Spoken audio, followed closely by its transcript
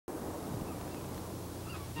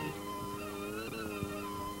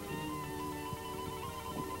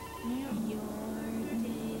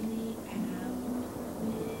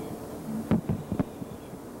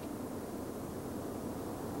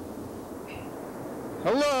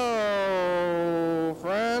Hello,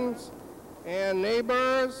 friends and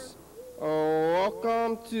neighbors.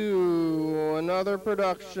 Welcome to another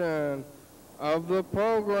production of the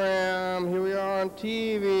program. Here we are on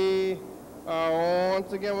TV.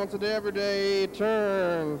 Once again, once a day, every day,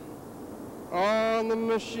 turn on the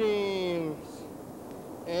machines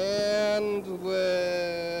and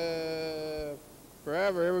live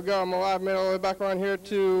forever. Here we go. I'm alive, made all the way back around here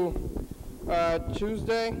to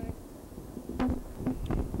Tuesday.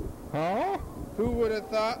 Huh? Who would have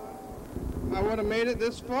thought I would have made it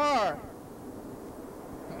this far?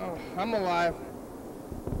 Oh, I'm alive.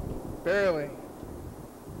 Barely.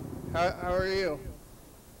 How are you?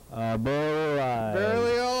 Barely alive.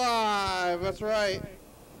 Barely alive. That's right.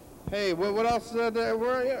 Hey, what else?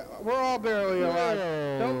 We're all barely alive.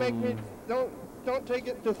 Don't take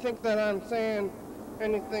it to think that I'm saying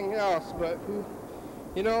anything else. But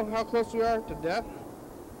you know how close we are to death?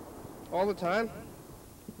 All the time.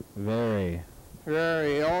 Very.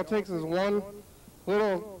 All it takes is one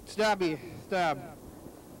little stab. You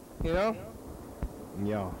know?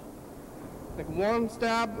 Yeah. Like one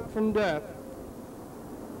stab from death.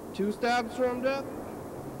 2 stabs from death.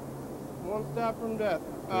 1 stab from death.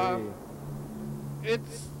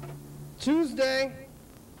 It's Tuesday.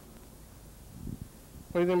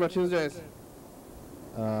 What do you think about Tuesdays?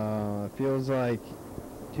 It feels like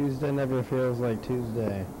Tuesday never feels like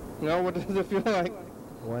Tuesday. No, what does it feel like?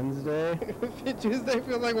 Wednesday? Tuesday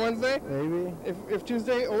feels like Wednesday? Maybe. If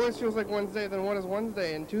Tuesday always feels like Wednesday, then what is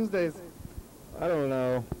Wednesday and Tuesdays? I don't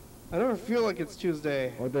know. I never feel like it's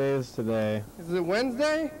Tuesday. What day is today? Is it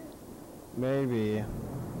Wednesday? Maybe.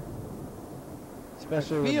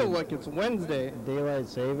 Especially I feel like it's Wednesday. Daylight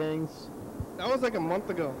savings. That was like a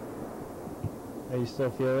month ago. Are you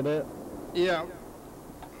still feeling it? Yeah.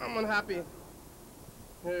 I'm unhappy.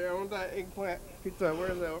 Here, I want that eggplant pizza.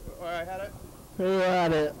 Where is it? Oh, I had it. You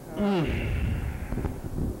had it.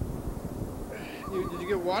 Did you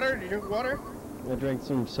get water? Did you drink water? I drank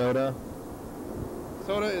some soda.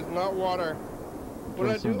 Soda is not water. What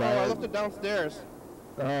did I do? Oh, I left it downstairs.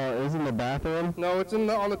 Is it in the bathroom? No, it's on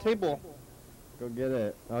the table. Go get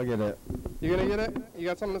it. I'll get it. You gonna get it? You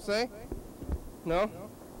got something to say? No?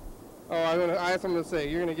 Oh, I have something to say.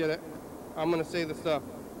 You're gonna get it. I'm gonna say the stuff.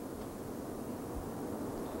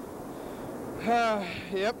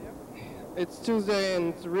 Yep. It's Tuesday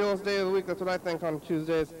and it's the realest day of the week. That's what I think on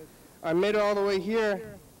Tuesdays. I made it all the way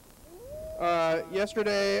here.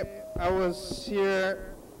 Yesterday I was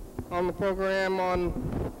here on the program on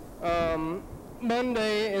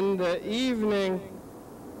Monday in the evening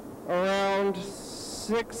around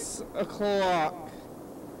 6 o'clock,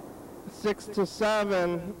 6 to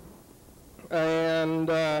 7, and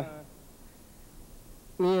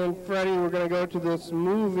me and Freddie were going to go to this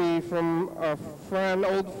movie from a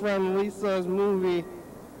old friend Lisa's movie,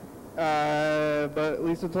 but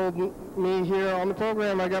Lisa told me here on the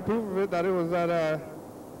program, I got proof of it, that it was at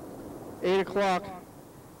 8 o'clock.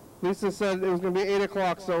 Lisa said it was going to be 8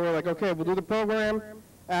 o'clock, so we're like, okay, we'll do the program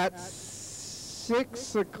at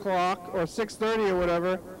 6 o'clock or 6:30 or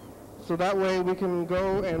whatever, so that way we can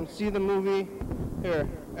go and see the movie here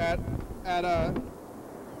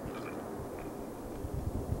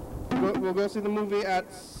we'll go see the movie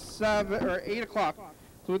at 7 or 8 o'clock.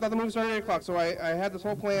 So we thought the movie started at 8 o'clock, so I had this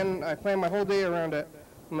whole plan. I planned my whole day around it.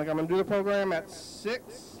 I'm like, I'm going to do the program at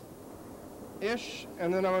 6-ish,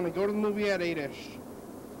 and then I'm going to go to the movie at 8-ish.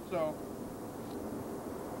 So,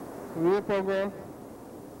 we'll do the program.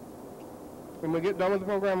 When we get done with the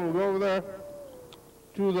program, we'll go over there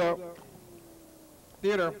to the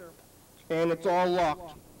theater, and it's all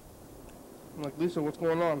locked. I'm like, Lisa, what's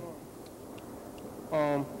going on?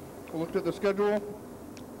 I looked at the schedule,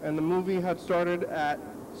 and the movie had started at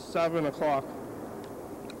 7 o'clock.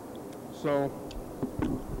 So,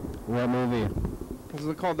 what movie? This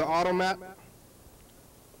is called The Automat.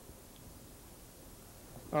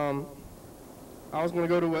 I was going to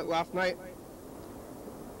go to it last night.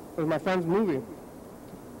 It was my friend's movie.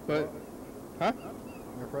 But, huh?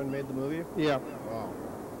 Your friend made the movie? Yeah. Wow.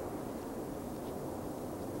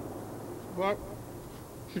 But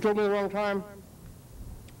she told me the wrong time,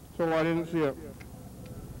 so I didn't see it.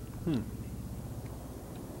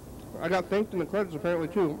 I got thanked in the credits apparently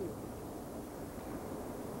too.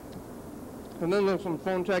 And then there's some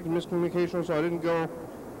phone tag and miscommunication, so I didn't go.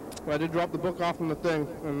 But I did drop the book off in the thing,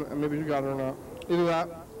 and maybe she got it or not. Either that.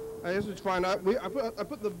 I guess it's fine. I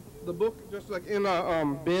put the book just like in a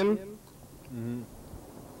bin. Mm-hmm.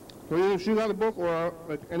 So either she got the book or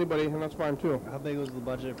like anybody, and that's fine too. How big was the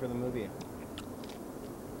budget for the movie?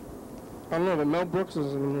 I don't know, but Mel Brooks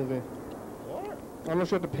is in the movie. What? I'm not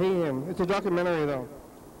sure if to pay him. It's a documentary though.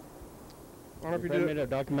 I don't know if you They did made it. a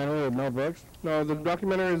documentary with Mel Brooks? No, the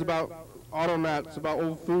documentary is about automats, about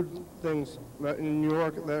old food things that in New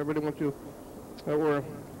York that everybody went to that were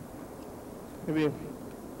maybe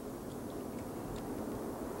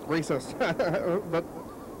racist. But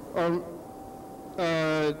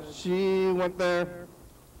she went there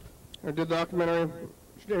and did the documentary.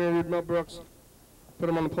 She interviewed Mel Brooks, put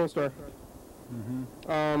him on the poster.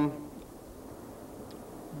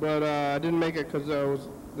 But I didn't make it because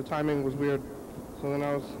the timing was weird. So then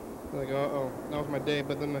I was like, uh-oh, that was my day.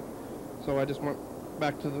 But then, so I just went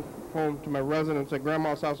back to the home to my residence at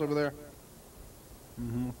Grandma's house over there.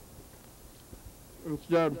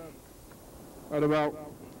 Instead, at about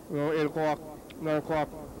 8 o'clock, 9 o'clock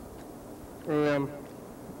a.m.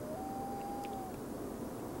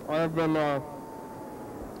 I've been going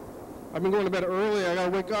to bed early. I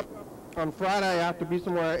gotta wake up on Friday. I have to be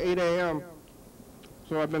somewhere at 8 a.m.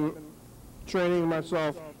 So I've been training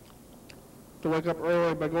myself to wake up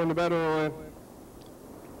early by going to bed early.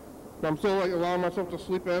 But I'm still like allowing myself to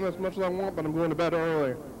sleep in as much as I want, but I'm going to bed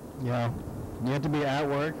early. Yeah. You have to be at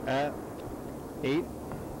work at 8?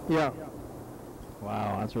 Yeah.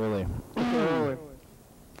 Wow, that's early. Early.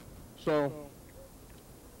 So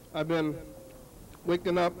I've been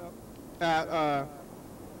waking up at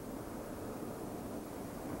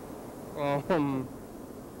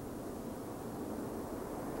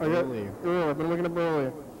early. I've been waking up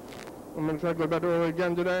early. I'm gonna try to go to bed early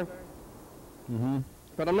again today.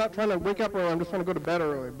 But I'm not trying to wake up early. I'm just trying to go to bed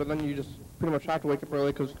early. But then you just pretty much have to wake up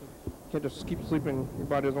early because you can't just keep sleeping. Your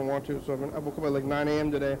body doesn't want to. So I woke up at like 9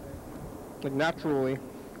 a.m. today, like naturally.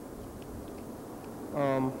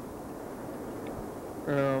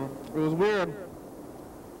 It was weird.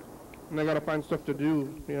 And I gotta find stuff to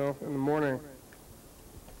do, in the morning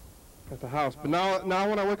at the house. But now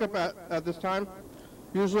when I wake up at this time,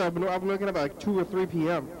 usually I've been waking up at like 2 or 3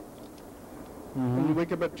 p.m. When you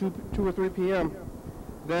wake up at 2 or 3 p.m.,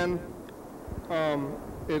 then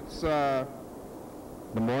it's the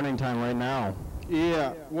morning time right now.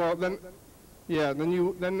 Yeah. Well, then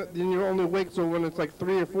you're only awake. So when it's like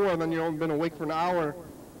 3 or 4, then you've only been awake for an hour.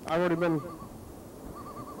 I've already been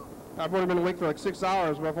awake for like 6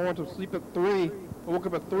 hours. But if I went to sleep at 3, I woke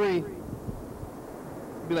up at 3. It'd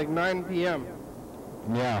be like 9 p.m.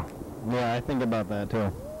 Yeah. Yeah, I think about that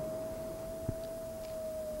too.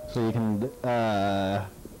 So you can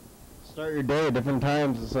start your day at different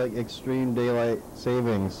times. It's like extreme daylight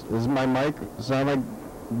savings. Does my mic sound like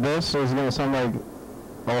this, or is it going to sound like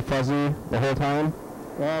all fuzzy the whole time?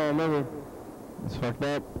 Oh, maybe. It's fucked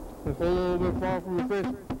up. It's a little bit far from your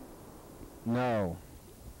face. No.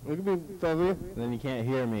 You could be fuzzy. Then you can't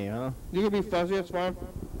hear me, huh? You could be fuzzy, it's fine.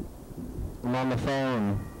 I'm on the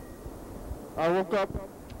phone. I woke up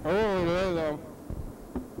early today, though.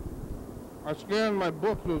 I scanned my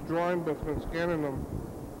books, those drawing books, and scanning them.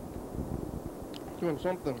 Doing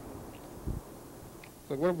something. It's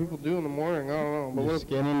like, what do people do in the morning? I don't know. But You're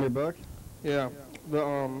scanning your book? Yeah, the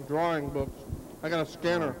drawing books. I got a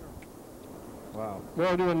scanner. Wow. What do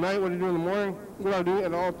I do at night? What do you do in the morning? What do I do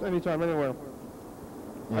anytime, anywhere?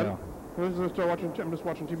 Yeah. I'm just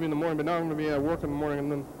watching TV in the morning, but now I'm going to be at work in the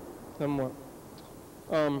morning, and then what?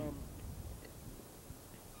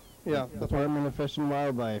 Yeah, that's why. Department of Fish and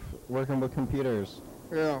Wildlife, working with computers.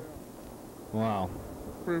 Yeah, Wow.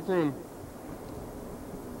 pretty soon.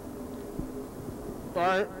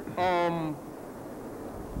 Alright, yeah,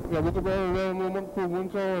 we could go and we went to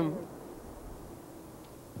Windsor and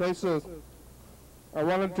places. I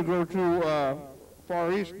wanted to go to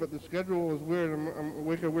Far East, but the schedule was weird. I'm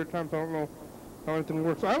awake at weird times, so I don't know how anything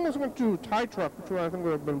works. So I almost went to Thai Truck, which I think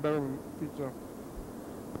would have been better than pizza.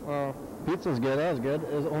 Pizza's good, that was good.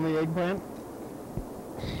 Is it only eggplant?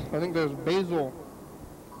 I think there's basil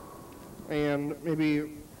and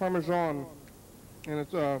maybe Parmesan, and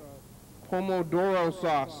it's a pomodoro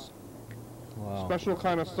sauce. Wow. Special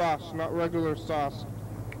kind of sauce, not regular sauce.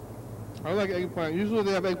 I like eggplant. Usually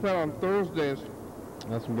they have eggplant on Thursdays.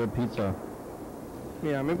 That's some good pizza.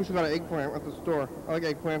 Yeah, maybe we should got an eggplant at the store. I like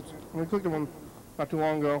eggplants. We cooked one not too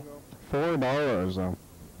long ago. $4 though.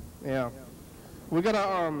 Yeah. We got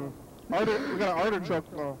a artichoke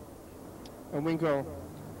at Winco.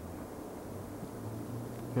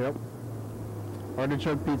 Yep.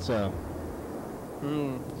 Artichoke pizza.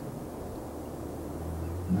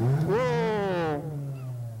 Whoa!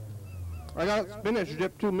 I got spinach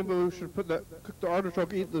dip too. Maybe we should cook the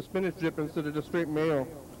artichoke, eat the spinach dip instead of just straight mayo.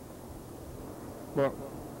 But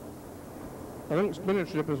I think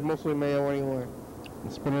spinach dip is mostly mayo anyway.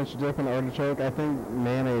 Spinach dip and artichoke. I think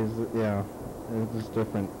mayonnaise, yeah, it's just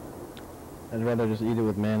different. I'd rather just eat it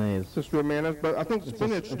with mayonnaise. Just do mayonnaise, but I think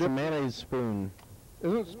spinach It's dip. a mayonnaise spoon.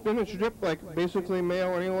 Isn't spinach dip like basically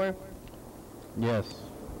mayo anyway? Yes.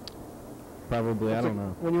 Probably, I don't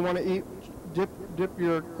know. When you want to eat, dip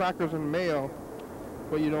your crackers in mayo,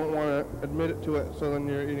 but you don't want to admit it to it, so then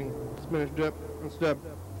you're eating spinach dip instead.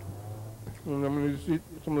 And I'm going to just eat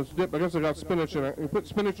some of this dip. I guess I got spinach in it. You put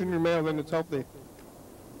spinach in your mayo, then it's healthy.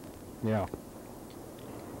 Yeah.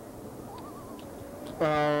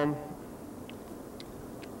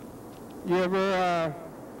 You ever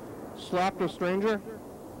slapped a stranger?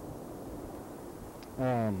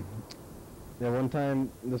 Yeah, one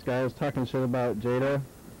time this guy was talking shit about Jada.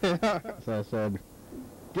 So I said,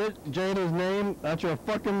 "Get Jada's name out your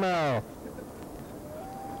fucking mouth."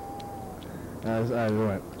 I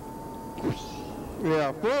went.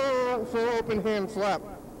 Yeah, full open hand slap.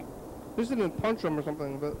 This didn't punch him or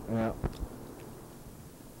something, but Yeah.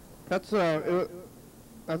 that's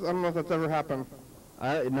I don't know if that's ever happened.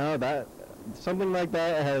 No, that something like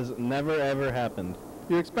that has never ever happened.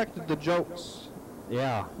 You expected the jokes.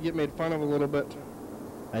 Yeah. You get made fun of a little bit.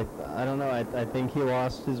 I don't know. I think he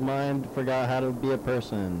lost his mind, forgot how to be a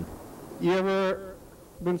person. You ever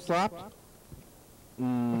been slapped?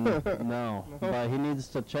 No, but he needs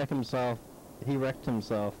to check himself. He wrecked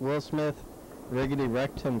himself. Will Smith riggedy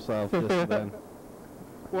wrecked himself just then.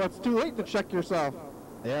 Well, it's too late to check yourself.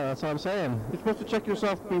 Yeah, that's what I'm saying. You're supposed to check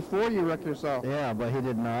yourself before you wreck yourself. Yeah, but he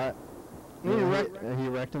did not. He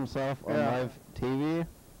wrecked himself on live TV.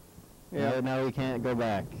 Yeah. Now he can't go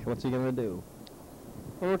back. What's he gonna do?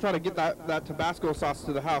 I'm gonna try to get that Tabasco sauce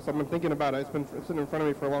to the house. I've been thinking about it. It's been sitting in front of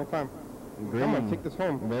me for a long time. Green. I'm gonna take this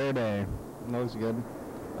home. Verde. Looks good.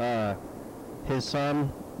 His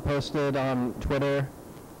son posted on Twitter,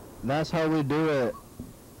 "That's how we do it."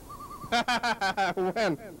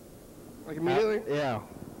 When? Like immediately? Yeah.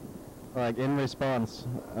 Like in response,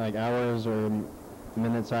 like hours or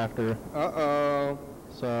minutes after. Uh-oh.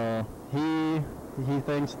 So he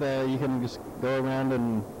thinks that you can just go around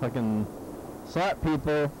and fucking slap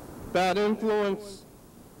people. Bad influence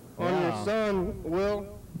on your son,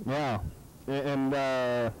 Will. Yeah. And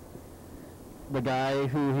the guy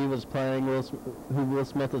who he was playing, who Will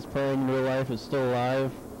Smith was playing in real life, is still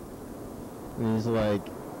alive. And he's like,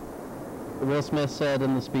 Will Smith said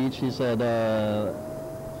in the speech, he said,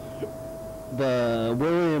 the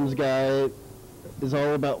Williams guy is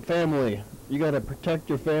all about family. You gotta protect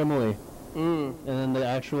your family. And then the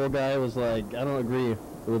actual guy was like, I don't agree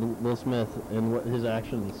with Will Smith and his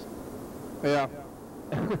actions. Yeah.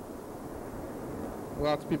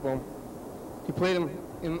 Lots of people. He played him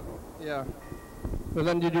in, yeah. But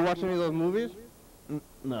then did you watch any of those movies?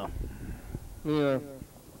 No. Yeah.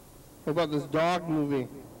 What about this dog movie?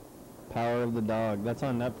 Power of the Dog. That's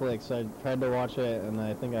on Netflix. I tried to watch it and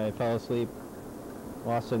I think I fell asleep.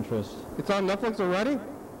 Lost interest. It's on Netflix already?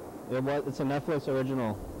 It's a Netflix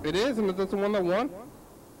original. It is, and that's the one that won?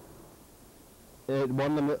 It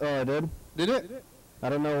won it did? Did it? I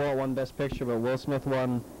don't know what won Best Picture, but Will Smith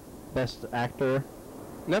won Best Actor.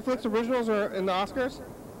 Netflix originals are in the Oscars?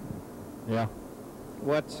 Yeah.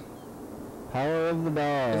 What? Power of the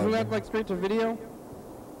Dog. Isn't that like straight to video?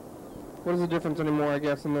 What is the difference anymore, I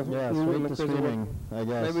guess, in the straight to streaming, I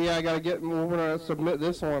guess. Maybe I gotta we're gonna submit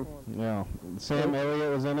this one. Yeah. Sam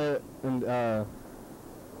Elliott was in it, and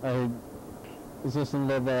I was listening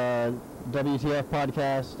to the WTF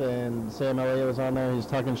podcast, and Sam Elliott was on there. He's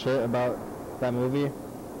talking shit about that movie,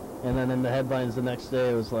 and then in the headlines the next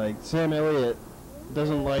day it was like, Sam Elliott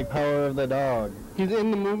doesn't like Power of the Dog. He's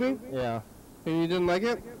in the movie? Yeah. And you didn't like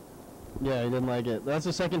it? Yeah, he didn't like it. That's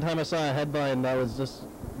the second time I saw a headline that was just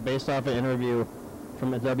based off an interview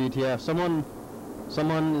from a WTF. Someone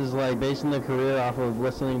is like basing their career off of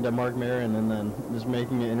listening to Mark Maron and then just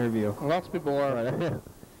making an interview. Lots of people are.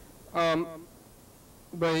 Right.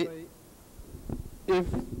 But if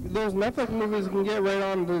those Netflix movies can get right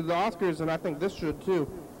on to the Oscars, and I think this should too,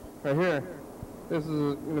 right here. This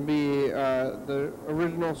is going to be the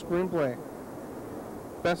original screenplay.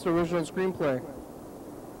 Best original screenplay.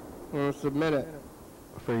 I'm going to submit it.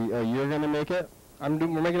 For you're going to make it? We're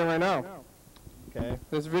making it right now. Okay.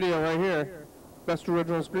 This video right here. Best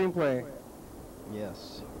original screenplay.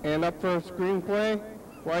 Yes. And up for screenplay,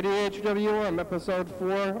 YDHWM, episode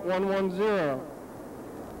 4110.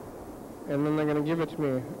 And then they're going to give it to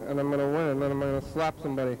me, and I'm going to win, and then I'm going to slap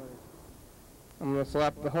somebody. I'm going to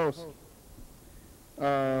slap the host.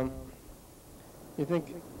 You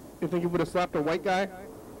think you would have slapped a white guy?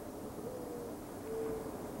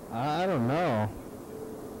 I don't know.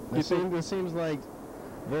 This seems like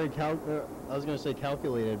very I was going to say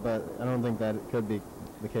calculated, but I don't think that it could be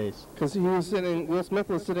the case. Because Will Smith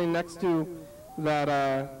was sitting next to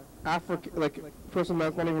that person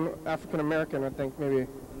that's not even African American, I think, maybe.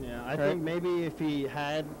 Yeah, I think maybe if he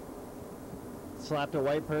had slapped a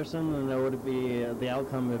white person, then it would be the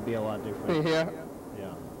outcome would be a lot different. Yeah.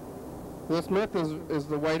 Yeah. Will Smith is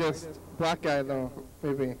the whitest black guy though,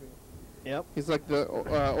 maybe. Yep. He's like the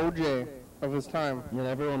OJ of his time. And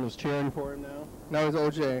everyone was cheering for him now. Now he's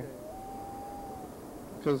OJ.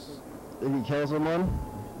 Because he kills someone?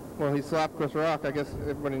 Well, he slapped Chris Rock. I guess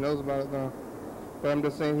everybody knows about it though. But I'm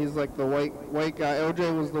just saying he's like the white guy.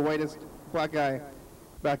 OJ was the whitest black guy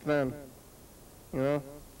back then. You know?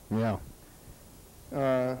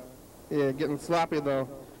 Yeah. Yeah, getting sloppy though.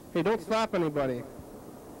 Hey, don't slap anybody.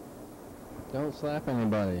 Don't slap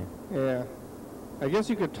anybody. Yeah. I guess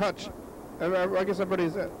you could touch. I guess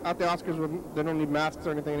everybody's at the Oscars with, they don't need masks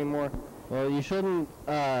or anything anymore. Well, you shouldn't,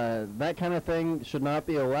 that kind of thing should not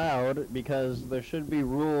be allowed because there should be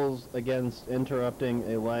rules against interrupting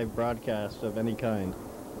a live broadcast of any kind,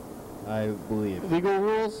 I believe. Legal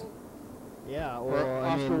rules? Yeah, or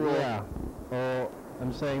Oscar rules? Yeah. Well,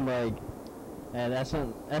 I'm saying like, at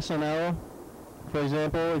SNL, for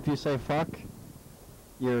example, if you say fuck,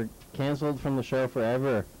 you're canceled from the show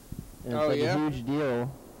forever. And it's like a huge deal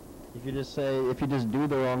if you just do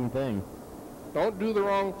the wrong thing. Don't do the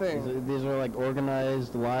wrong thing. These are like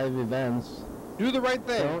organized live events. Do the right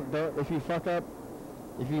thing. Don't, if you fuck up,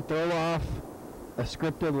 if you throw off a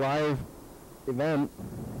scripted live event,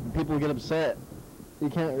 people get upset. You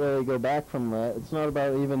can't really go back from that. It's not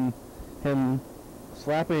about even him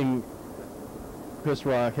slapping Chris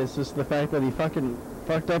Rock. It's just the fact that he fucking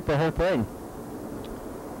fucked up the whole thing.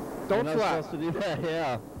 Don't slap. You're not supposed to do that,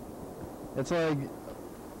 yeah. It's like,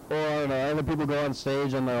 or I don't know, other people go on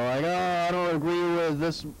stage and they're like, oh, I don't agree with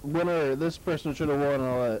this winner, this person should have won and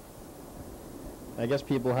all that. I guess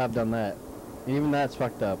people have done that. Even that's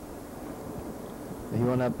fucked up. He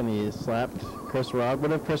went up and he slapped Chris Rock.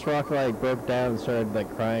 What if Chris Rock like broke down and started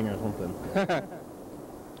like crying or something?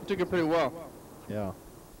 He took it pretty well. Yeah.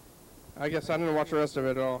 I guess I didn't watch the rest of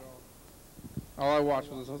it at all. All I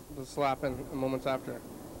watched was the slapping moments after.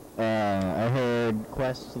 I heard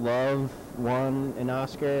Questlove won an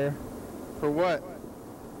Oscar. For what?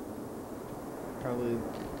 Probably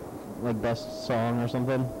like best song or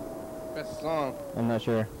something. Best song? I'm not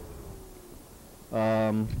sure.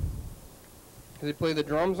 Does he play the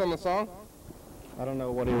drums on the song? I don't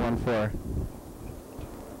know what he won for.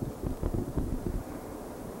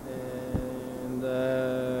 And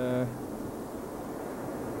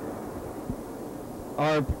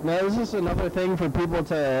now this is another thing for people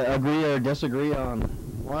to agree or disagree on.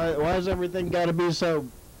 Why does everything got to be so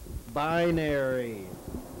binary?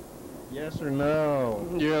 Yes or no?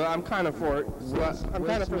 Yeah, I'm kind of for it. I'm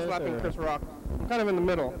kind of for slapping Chris Rock. I'm kind of in the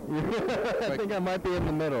middle. I think I might be in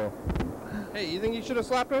the middle. Hey, you think you should have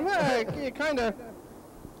slapped him? Yeah, kind of.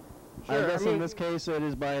 Sure, I guess in this case it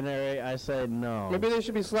is binary. I say no. Maybe they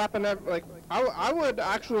should be slapping that. Like, I would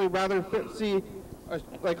actually rather see,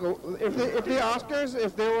 like, if the Oscars,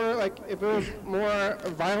 if it was more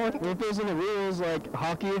violent. If it was in the rules, like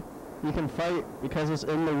hockey, you can fight because it's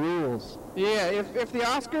in the rules. Yeah, if the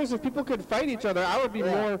Oscars, if people could fight each other, I would be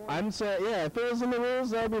more. I'm saying, yeah, if it was in the rules,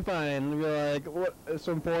 that'd be fine. It'd be like, what?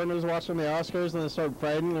 Some foreigners watching the Oscars and they start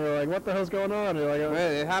fighting, and they're like, what the hell's going on? They're like,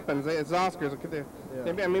 yeah, it happens. It's Oscars.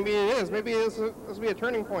 Maybe it is. Maybe this will be a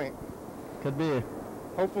turning point. Could be.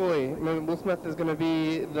 Hopefully, Will Smith is going to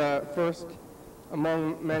be the first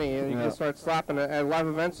among many, and you can start slapping it at live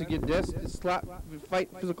events. You get dissed, slap, fight,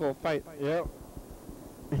 physical fight. Yep.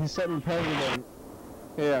 He's setting precedent.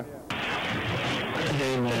 Yeah.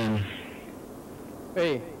 Hey, man.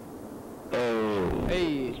 Hey. Oh.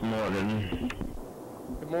 Hey. It's morning.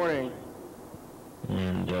 Good morning.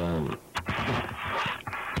 And,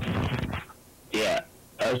 yeah,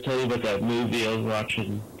 I was telling you about that movie I was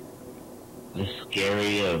watching, The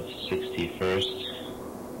Scary of 61st.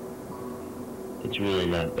 It's really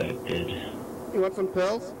not that good. You want some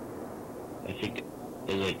pills? I think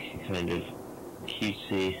it's like kind of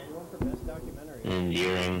cutesy and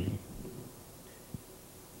endearing.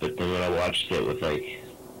 But then when I watched it with like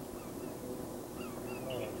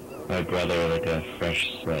my brother, like a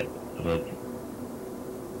fresh set of like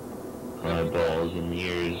eyeballs and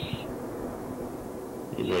ears,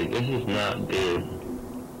 he's like, this is not good.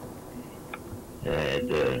 And I had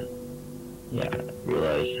to,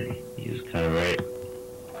 realize he was kind of right.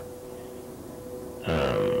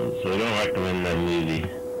 So I don't recommend that movie.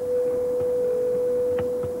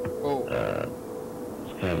 Oh.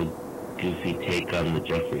 It's kind of a goofy take on the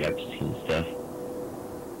Jeffrey Epstein stuff.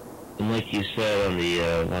 And like you said on the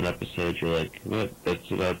one episode, you're like, what?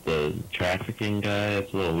 That's about the trafficking guy?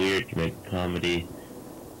 That's a little weird to make a comedy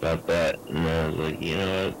about that. And I was like, you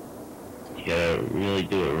know what? You gotta really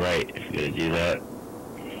do it right if you're gonna do that.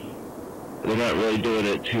 they're not really doing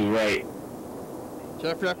it too right.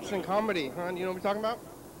 Jeffrey Epstein comedy, huh? You know what we're talking about?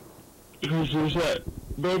 Because there's that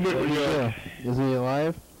moment where you're like, Is he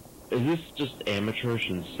alive? is this just amateurish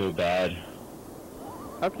and so bad?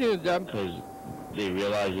 Epstein is dead. Because they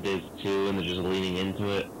realize it is too, and they're just leaning into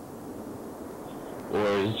it? Or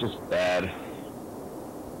is it just bad?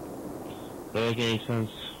 Does that make any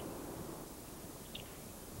sense?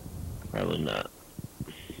 Probably not.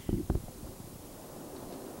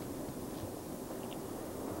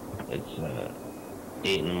 It's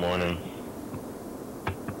 8 in the morning.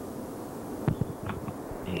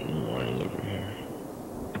 8 in the morning over here.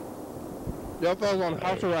 Y'all fellas on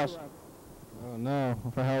house arrest. Oh no,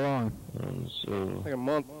 for how long? I'm so Like a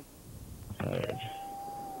month. tired.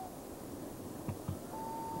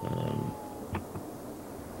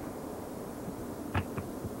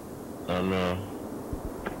 I don't know.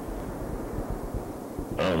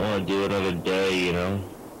 I don't want to do another day, you know?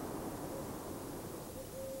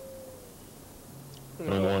 I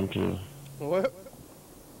don't want to. What?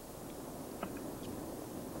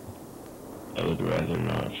 I would rather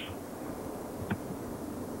not.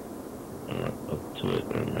 I'm not up to it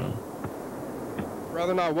right now.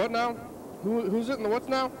 Rather not what now? Who's it in the what's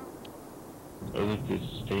now? I would like to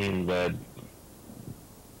stay in bed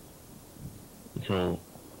until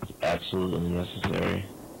it's absolutely necessary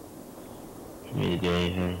for me to do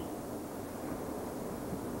anything.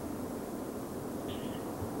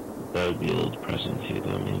 That would be a little depressing too,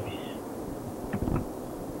 though, maybe.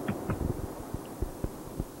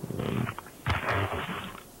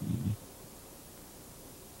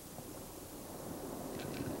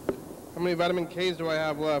 How many vitamin K's do I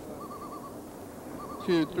have left?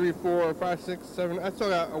 2, 3, 4, 5, 6, 7. I still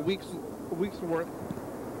got a week's worth.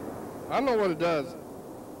 I don't know what it does.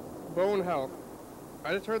 Bone health.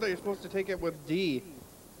 I just heard that you're supposed to take it with D. If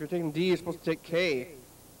you're taking D, you're supposed to take K.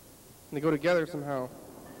 And they go together somehow.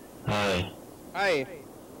 Hi. Hi.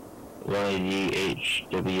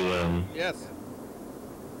 YDHWM. Yes.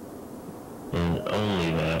 And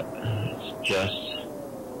only that. It's just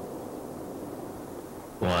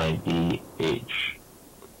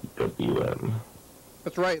YDHWM.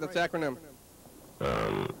 That's right. That's the acronym.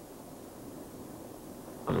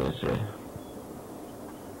 What did I say?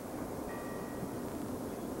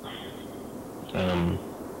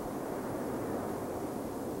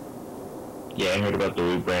 Yeah, I heard about the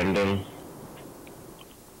rebranding.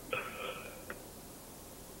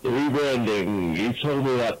 The rebranding, you told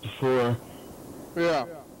me that before. Yeah.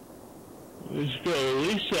 This girl,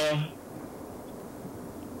 Lisa,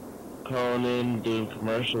 calling in, doing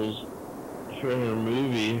commercials for her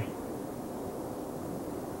movie.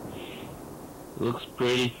 Looks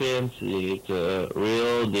pretty fancy. It's a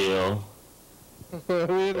real deal.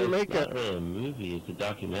 We didn't make It's not it. really a movie, it's a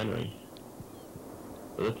documentary.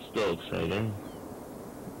 But it's still exciting.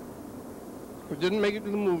 We didn't make it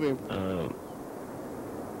to the movie.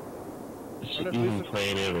 It's even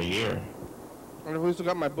playing every year. I wonder if we still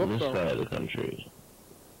got my book On this though. side of the country.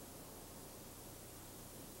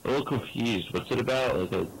 I'm a little confused. What's it about?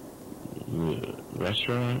 Like a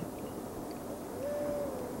restaurant?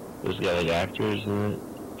 There's got like actors in it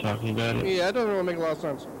talking about it. Yeah, it doesn't really make a lot of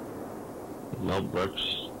sense. Mel Brooks.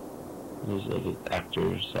 He's like an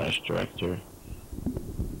actor / director.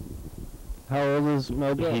 How old is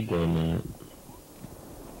Mel What's he Brooks? doing that?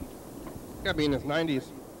 Gotta be in his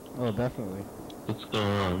 90s. Oh, definitely. What's going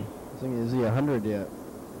on? I think, is he 100 yet?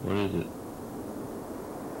 What is it?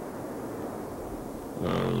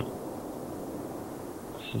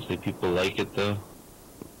 Seems like people like it though.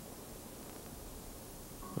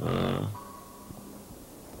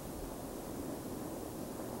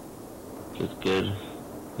 Just good,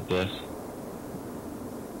 I guess.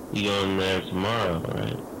 You going there tomorrow,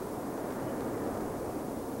 right?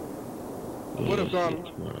 I would have Yeah, gone,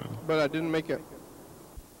 tomorrow. but I didn't make it.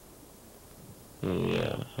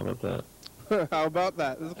 Yeah, how about that? How about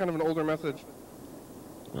that? This is kind of an older message.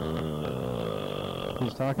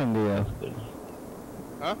 He's talking to you. Good.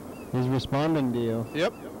 Huh? He's responding to you.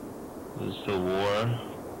 Yep. There's a war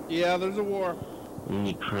Yeah, there's a war. in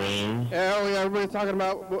Ukraine. Yeah, oh yeah, everybody's talking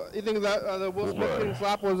about. You think that the Will Smith War. getting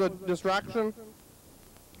slapped was a distraction?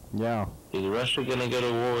 Yeah. Is Russia gonna go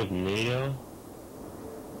to war with NATO?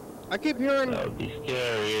 I keep hearing That would be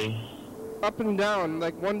scary. up and down.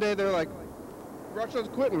 Like one day they're like, Russia's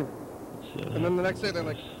quitting, and then the next day they're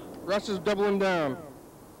like, Russia's doubling down.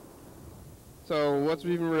 So what's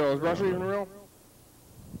even real? Is Russia even real?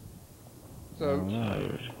 So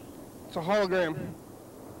Tired. it's a hologram.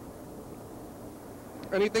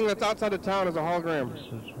 Anything that's outside of town is a hologram.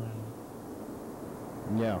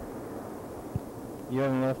 Yeah. You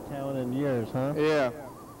haven't left town in years, huh? Yeah.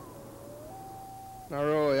 Not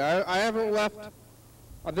really. I haven't left.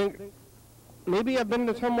 I think maybe I've been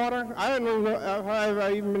to Tumwater. I don't know have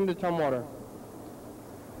I even been to Tumwater.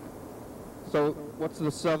 So what's the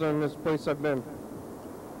southernest place I've been?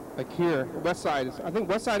 Like here, west side. I think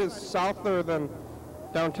west side is souther than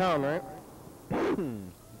downtown, right?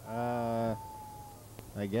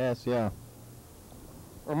 I guess, yeah.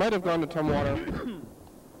 Or might have gone to Tumwater.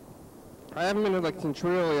 I haven't been to like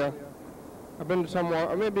Centralia. I've been to Tumwater.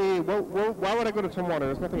 Or maybe, why would I go to Tumwater?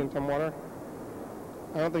 There's nothing in Tumwater.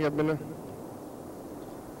 I don't think I've been to.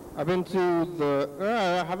 I've been to the.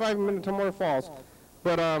 Have I even been to Tumwater Falls?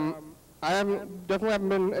 But I definitely haven't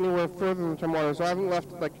been anywhere further than Tumwater, so I haven't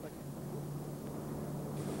left like.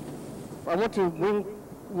 I went to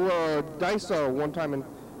Daiso one time in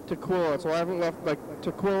Tequila, so I haven't left like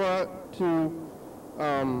Tequila to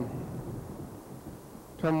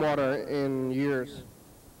Tumwater in years.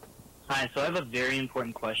 Hi, so I have a very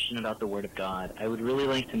important question about the Word of God. I would really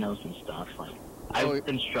like to know some stuff. Like, I've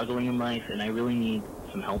been struggling in life, and I really need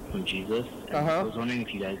some help from Jesus. And I was wondering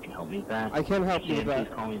if you guys can help me with that. I can help you with that.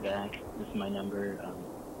 Please call me back. This is my number.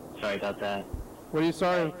 Sorry about that. What are you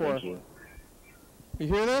sorry for? Thank you. You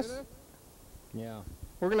hear this? Yeah.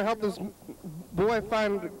 We're gonna help this boy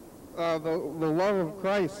find the love of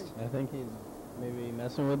Christ. I think he's maybe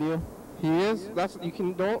messing with you. He is. That's you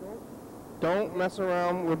can don't mess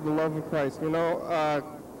around with the love of Christ. You know,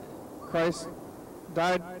 Christ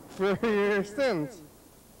died for your sins.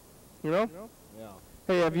 You know? Yeah.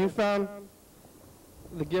 Hey, have you found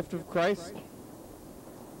the gift of Christ?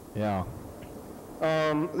 Yeah.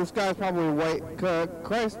 This guy's probably white.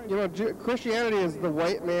 Christ, you know, Christianity is the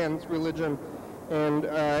white man's religion, and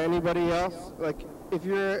anybody else, like, if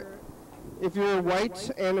you're white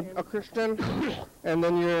and a Christian, and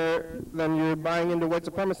then you're buying into white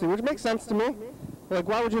supremacy, which makes sense to me. Like,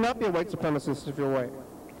 why would you not be a white supremacist if you're white?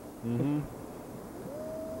 Mm-hmm.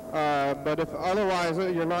 But if otherwise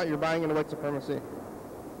you're not, you're buying into white supremacy.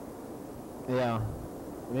 Yeah.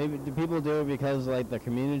 Maybe do people do it because like the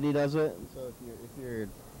community does it? So if you're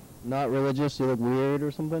not religious, you look weird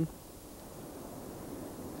or something?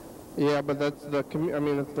 Yeah, but that's the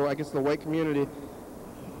I guess the white community.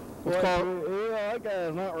 It's called. Yeah, that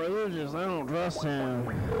guy's not religious. I don't trust him.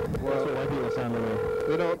 That's what white people sound to me.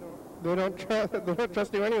 They don't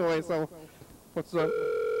trust you anyway. So, what's the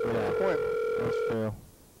point? That's true.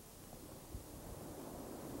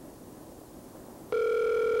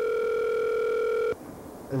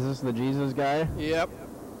 Is this the Jesus guy? Yep.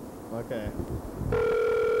 Okay.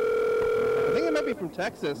 I think it might be from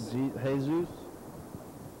Texas. Jesus?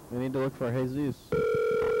 We need to look for Jesus.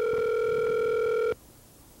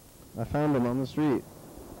 I found him on the street.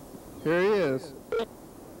 Here he is.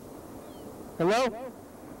 Hello?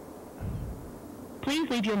 Please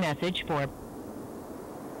leave your message for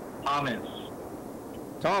Thomas.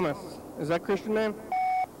 Thomas. Is that Christian name?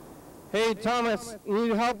 Hey, Thomas, you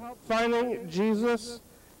need help finding Jesus?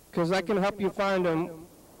 Because I can help you find him.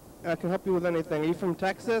 I can help you with anything. Are you from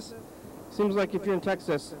Texas? Seems like if you're in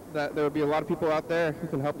Texas, that there would be a lot of people out there who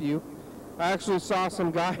can help you. I actually saw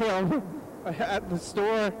some guy at the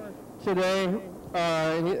store today.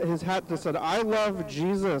 His hat just said, "I love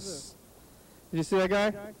Jesus." Did you see that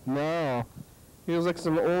guy? No. He was like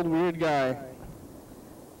some old weird guy.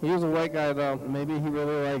 He was a white guy though. Maybe he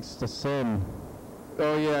really likes to sin.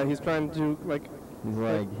 Oh yeah, he's trying to like. He's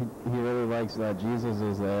like, he really likes that Jesus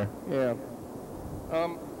is there. Yeah.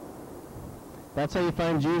 That's how you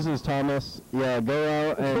find Jesus, Thomas. Yeah, go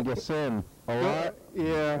out and get sin a lot.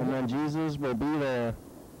 Yeah. And then Jesus will be there.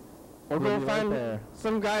 Or go find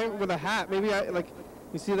some guy with a hat. Maybe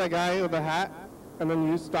you see that guy with a hat, and then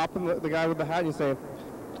you stop the guy with the hat and you say,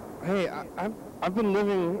 "Hey, I've been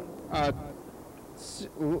living a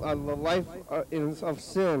life of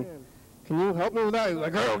sin. Can you help me with that?" He's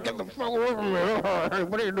like, "Oh, get the fuck away from me! Oh,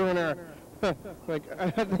 what are you doing there?" Like, I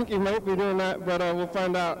think he might be doing that, but we'll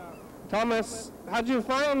find out. Thomas, how'd you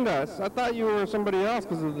find us? I thought you were somebody else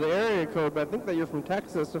because of the area code, but I think that you're from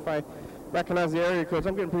Texas if I recognize the area codes.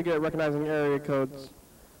 I'm getting pretty good at recognizing area codes.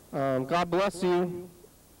 God bless you.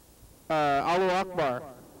 Allahu Akbar.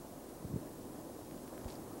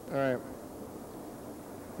 All right.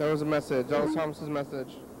 That was a message. That was Thomas's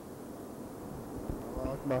message.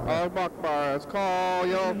 Allahu Akbar. Let's call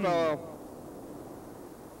Yellow Fellow.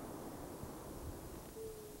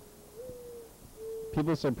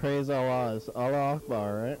 People say praise Allah. It's Allah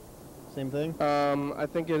Akbar, right? Same thing? I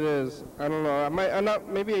think it is. I don't know. I'm not,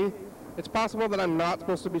 maybe, it's possible that I'm not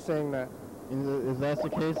supposed to be saying that. If that's the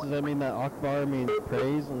case, does that mean that Akbar means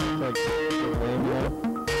praise? And it's like,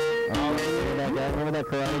 remember that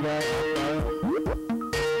karate guy, Akbar?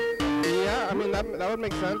 Yeah, I mean, that would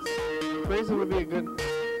make sense. Fraser would be a good,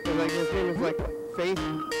 like his name is like Faith,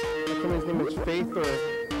 like somebody's name is Faith or,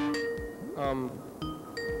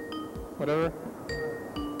 whatever.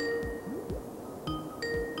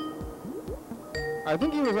 I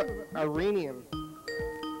think he was Iranian.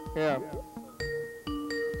 Yeah.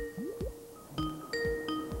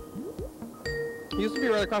 He used to be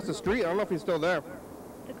right across the street. I don't know if he's still there.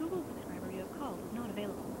 The Google subscriber you have called is not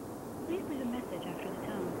available. Please leave a message after the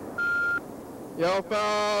tone. Yo,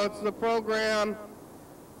 fellas, it's the program.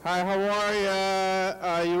 Hi, how are ya?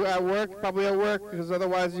 Are you at work? Probably at work, because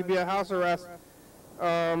otherwise you'd be at house arrest.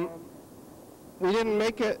 We didn't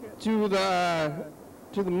make it to the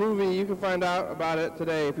movie. You can find out about it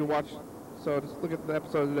today if you watch. So just look at the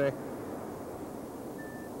episode today.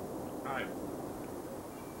 Hi.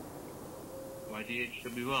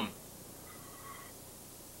 YDHWM.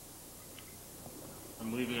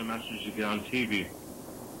 I'm leaving a message to get on TV.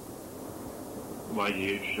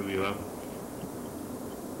 YDHWM.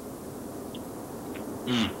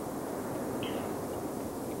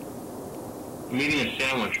 I'm eating a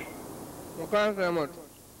sandwich. What kind of sandwich?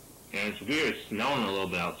 And it's weird, it's snowing a little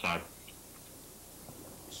bit outside.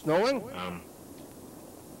 Snowing?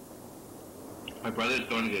 My brother's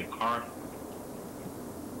going to get a car.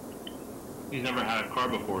 He's never had a car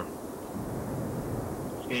before.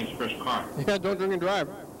 He's getting his first car. Yeah, don't drink and drive.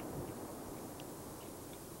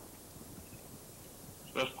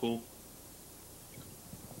 So that's cool.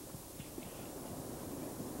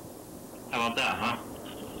 How about that, huh?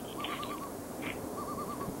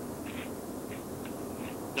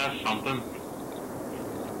 That's something.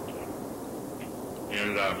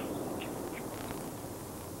 And,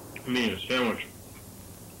 I'm eating a sandwich.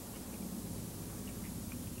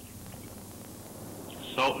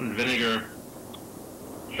 Salt and vinegar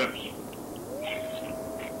chips.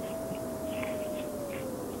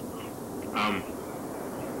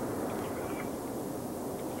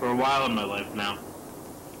 For a while in my life now,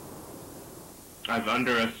 I've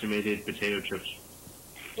underestimated potato chips.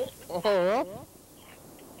 Oh, yeah?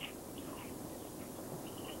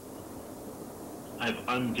 I've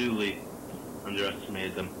unduly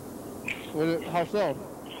underestimated them. How so?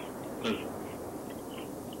 Because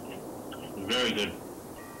very good.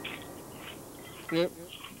 Yeah.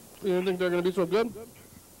 You don't think they're going to be so good?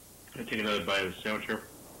 I'll take another bite of the sandwich here.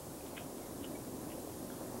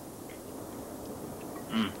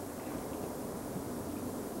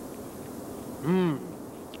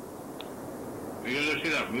 Are you going to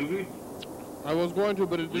see that movie? I was going to,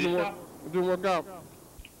 but it didn't work. It didn't work out.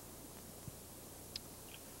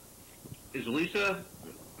 Is Lisa,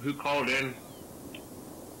 who called in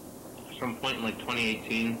at some point in like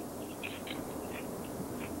 2018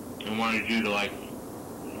 and wanted you to like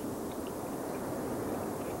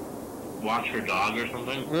watch her dog or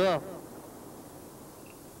something? Yeah.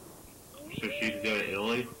 So she could go to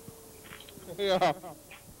Italy? Yeah.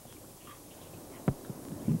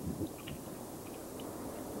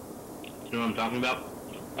 You know what I'm talking about?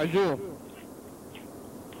 I do.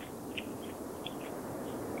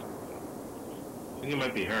 I think it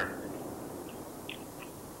might be her.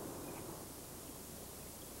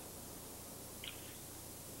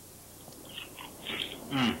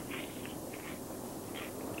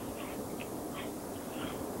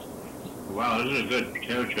 Wow, those are good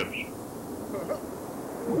potato chips.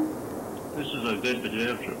 This is a good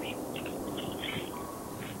potato chips.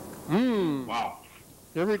 Wow.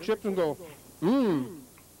 You ever eat chips and go,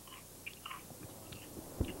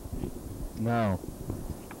 No.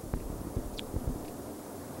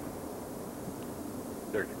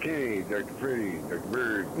 Dr. Kenny, Dr. Pretty, Dr.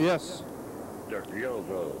 Bird, Yes. Dr.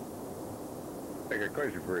 Yellowfellow. I got a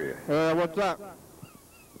question for you. What's that?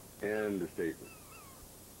 And the statement.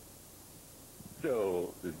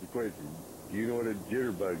 So, this is the question. Do you know what a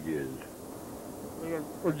jitterbug is?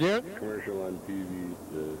 Or Jen? Commercial on TV,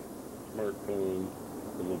 the smartphone,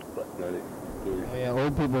 the little button on it. Oh yeah,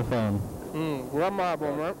 old people phone. Grandma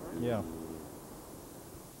phone, right? Yeah.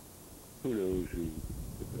 Who knows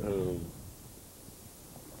who?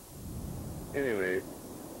 Anyway,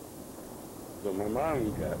 so my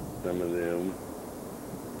mom got some of them,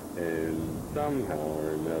 and somehow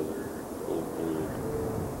or another,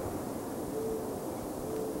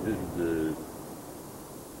 this is the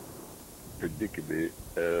predicament.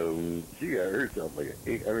 She got herself like an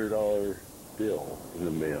 $800 bill in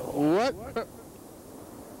the mail. What?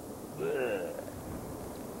 Bleh.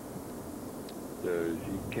 So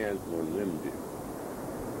she canceled one of them deals.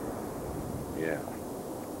 Yeah.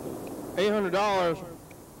 $800.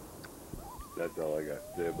 That's all I got to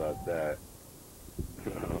say about that.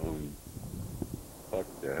 Fuck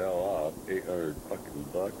the hell off. 800 fucking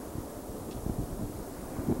bucks.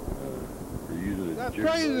 That's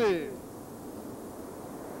crazy.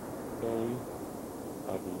 Phone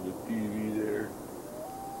off of the TV there.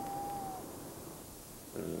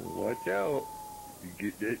 Watch out. You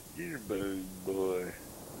get that jitterbug, boy.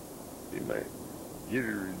 They might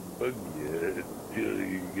jitter and bug you until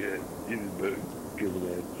you got jitterbug coming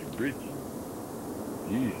out your britches.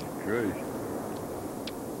 Jesus Christ.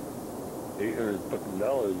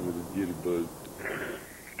 $800 with a jitterbug.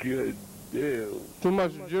 Good damn. Too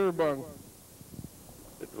much jitterbug.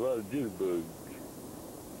 That's a lot of jitterbugs.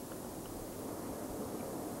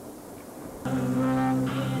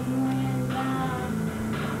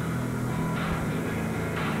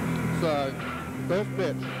 This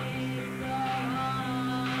bitch.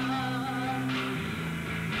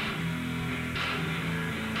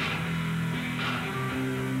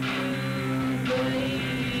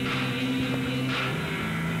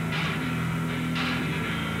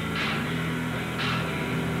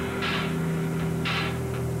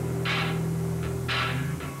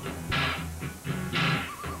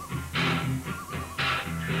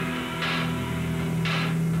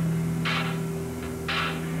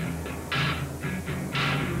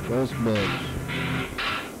 Those bitch.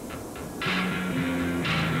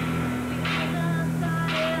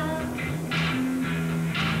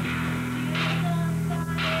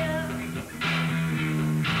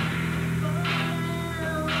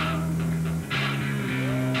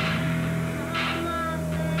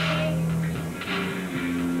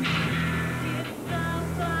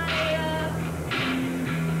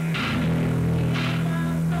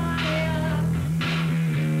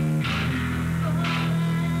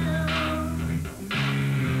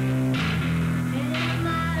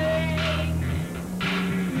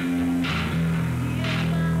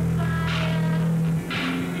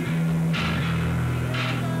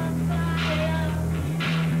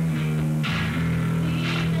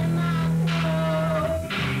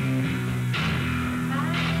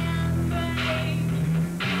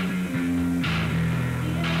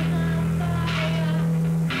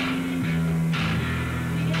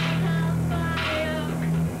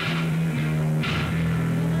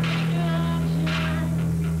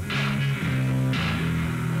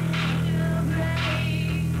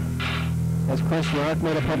 Has Chris Rock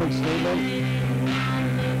made a public statement?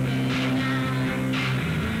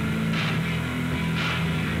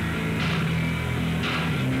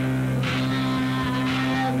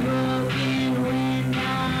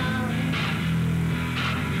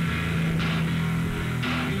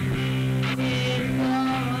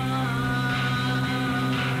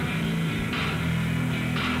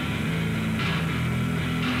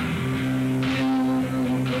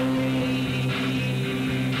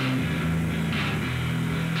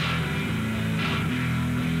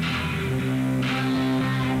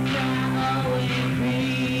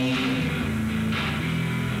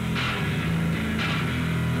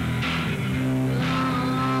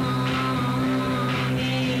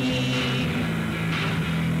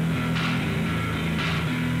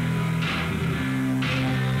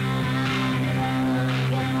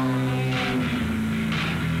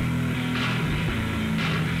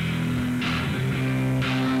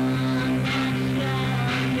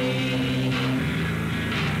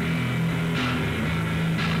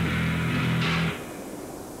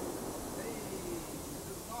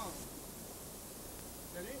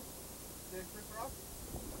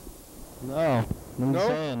 No, I'm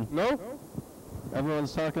saying. No?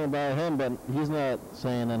 Everyone's talking about him, but he's not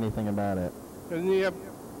saying anything about it. Doesn't he have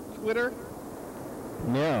Twitter?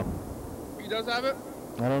 No. He does have it?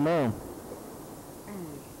 I don't know.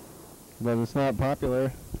 But it's not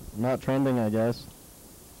popular. Not trending, I guess.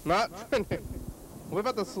 Not trending. What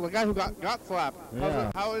about the guy who got slapped?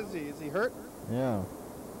 Yeah. How is he? Is he hurt? Yeah.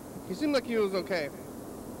 He seemed like he was okay.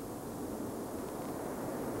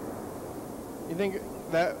 You think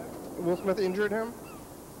that Will Smith injured him?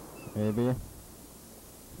 Maybe.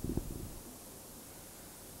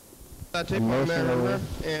 That tape on there, remember?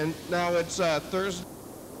 And now it's Thursday.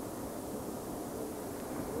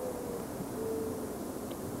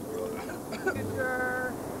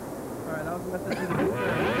 Alright, that was a message to the future.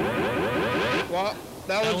 Well,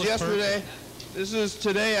 that was yesterday. Perfect. This is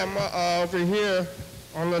today. I'm over here.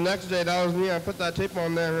 On the next day, that was me. I put that tape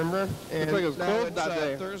on there, remember? And looks like it was cold that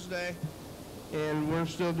day. Thursday. And we're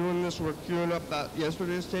still doing this. We're queuing up that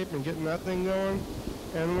yesterday's tape and getting that thing going.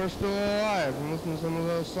 And we're still alive and listening to some of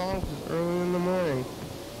those songs. It's early in the morning.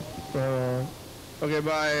 Okay,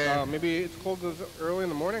 bye. Maybe it's cold early in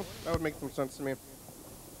the morning? That would make some sense to me.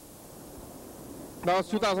 That was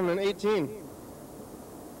 2018.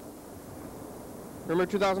 Remember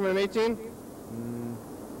 2018?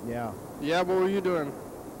 Yeah. Yeah, what were you doing?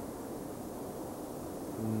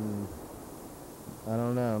 I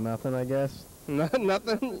don't know. Nothing, I guess.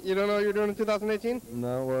 Nothing? You don't know what you're doing in 2018?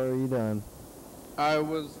 No, what are you doing?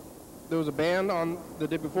 There was a band on the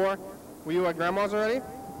day before. Were you at Grandma's already?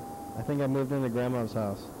 I think I moved into Grandma's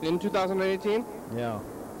house. In 2018? Yeah.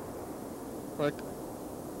 Like,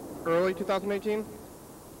 early 2018?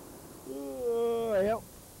 Yep.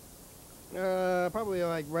 Probably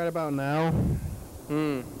like right about now.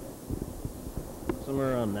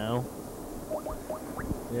 Somewhere around now.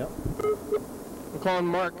 Yep. I'm calling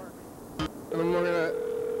Mark. And then we're gonna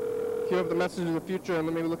queue up the message of the future and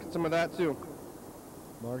then maybe look at some of that too.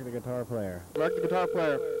 Mark the guitar player. Mark the guitar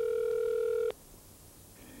player.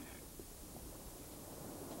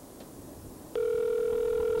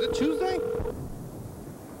 Is it Tuesday?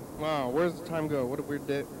 Wow, where does the time go? What a weird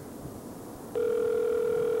day.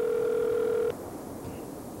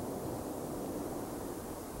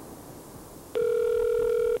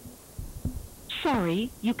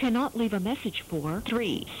 Sorry, you cannot leave a message for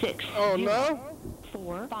 360. Oh no?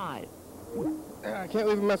 45. I can't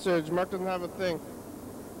leave a message. Mark doesn't have a thing.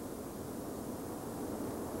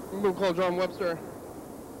 I'm gonna call John Webster.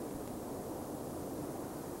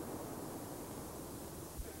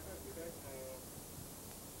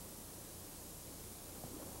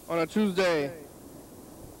 On a Tuesday.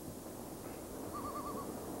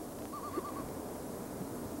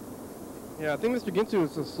 Yeah, I think Mr. Ginsu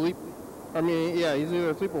is asleep. I mean, yeah, he's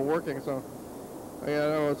either asleep or working, so I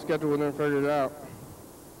don't know what's scheduled and then figure it out.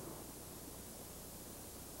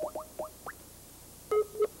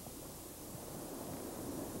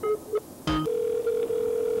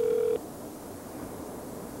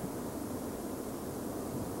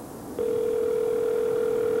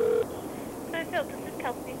 This is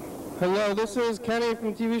Kelsey. Hello, this is Kenny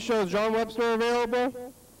from TV show John Webster available?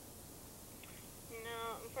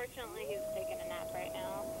 No, unfortunately he's taking a nap right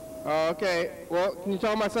now. Oh, okay. Well, can you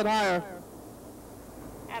tell him I said hi?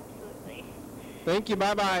 Absolutely. Thank you.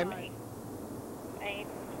 Bye-bye. Bye.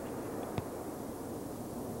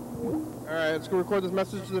 All right, let's go record this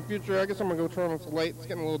message to the future. I guess I'm going to go turn on the light. It's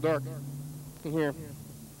getting a little dark in here.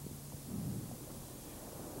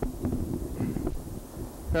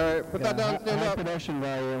 All right, put that down and stand high up. production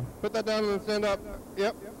value. Put that down and stand up.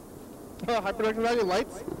 Yep. Oh, high production value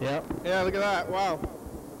lights? Yep. Yeah, look at that. Wow.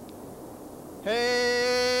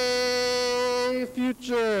 Hey,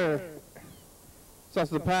 future. So that's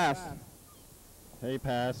the past. Hey,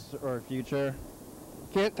 past or future.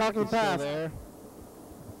 Can't talk to the You still past. there?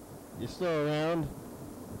 You still around?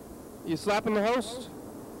 You slapping the host?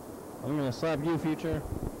 I'm gonna slap you, future.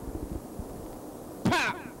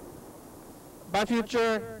 Pow! Bye,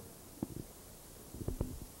 future.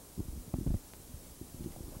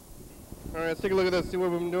 All right, let's take a look at this, see what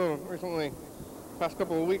we've been doing recently. Past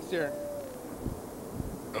couple of weeks here.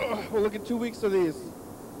 We'll look at 2 weeks of these.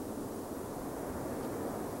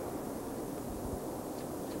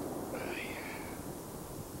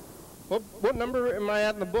 What number am I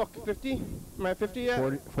at in the book? 50? Am I at 50 yet?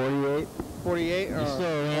 48. 48? You still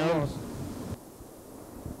around? Almost.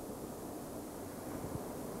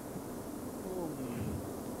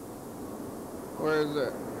 Where is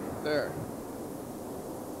it? There.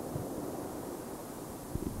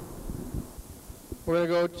 We're going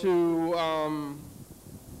to go to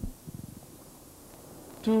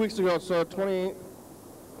 2 weeks ago, so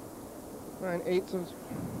 29, 8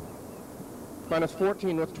 minus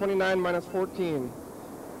 14. What's 29 minus 14?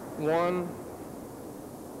 1,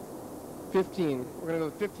 15. We're going to go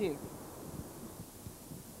to the 15th.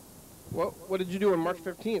 What did you do on March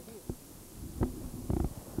 15th?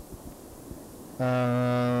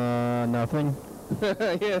 Nothing.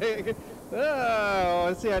 Yeah. Oh,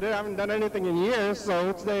 let's see, haven't done anything in years, so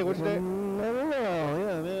which day? I don't know.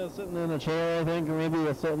 Yeah, maybe sitting in a chair, I think, or maybe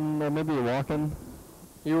maybe you're walking.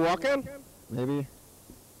 You walking? Maybe.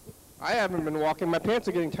 I haven't been walking. My pants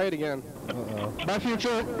are getting tight again. Uh-oh. My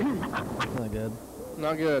future. Not good.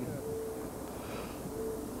 Not good.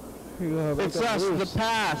 It's us, the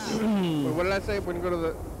past. Wait, what did I say? We're going to go to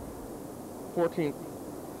the 14th.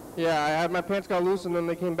 Yeah, I had my pants got loose and then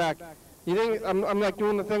they came back. You think I'm like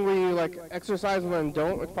doing the thing where you like exercise and then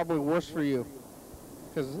don't? It's probably worse for you.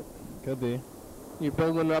 Because could be. You're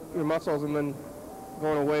building up your muscles and then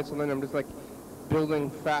going away, so then I'm just like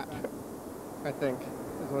building fat, I think,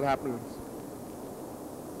 is what happens.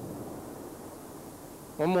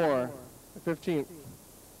 One more, the 15th.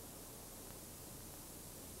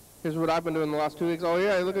 Here's what I've been doing the last 2 weeks. Oh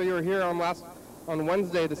yeah, look at you were here on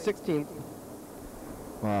Wednesday, the 16th.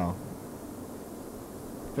 Wow.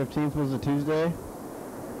 15th was a Tuesday?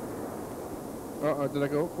 Uh-oh, did I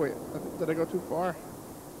go too far?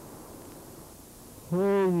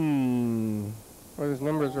 Or his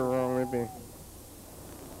numbers are wrong, maybe.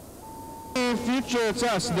 Future, it's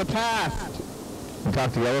us, the past. We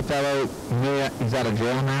talked to the other fellow. He's out of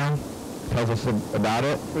jail now. Tells us about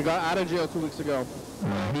it. We got out of jail 2 weeks ago.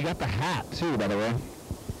 He got the hat, too, by the way.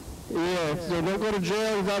 Yeah, so don't go to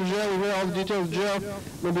jail. He's out of jail. We hear all the details of jail.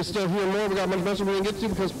 Maybe still hear more. We got much better we can get to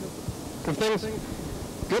because of things.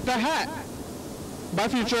 Get the hat. Bye,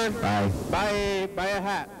 Future. Bye. Bye. Buy a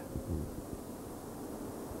hat.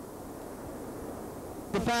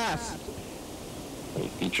 The past.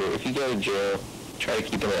 Future, if you go to jail, try to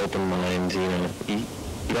keep an open mind, you know. You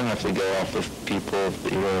don't have to go off with people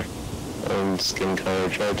of your own skin color.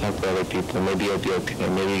 Try to talk to other people. Maybe you'll be okay.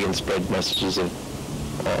 Maybe you can spread messages of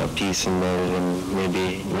peace and love, and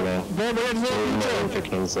maybe, you know,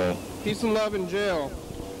 peace and love in jail.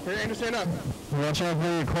 Here, Andrew, stand up. Watch out for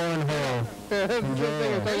your cornhole. That's the same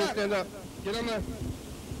thing. I'm telling you, stand up. Get on the...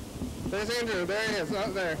 There's Andrew. There he is,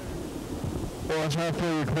 out there. Watch out for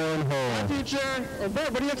your cornhole. Future. Oh,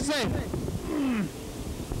 Bert, what do you have to say?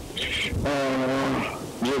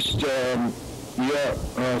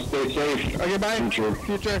 Stay safe. Okay, bye.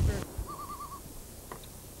 Future.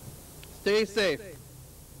 Stay safe.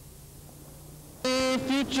 Hey,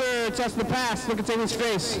 Future, it's us, the past. Look at David's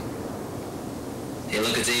face. Hey,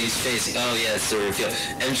 look at Davy's face. Oh, yeah, it's the reveal.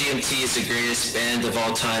 MGMT is the greatest band of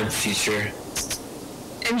all time, Future.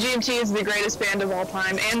 MGMT is the greatest band of all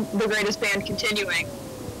time, and the greatest band continuing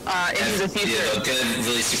into the future. Yeah, gonna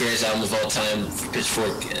release the greatest album of all time,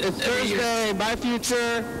 Pitchfork. It's Thursday. Year. Bye,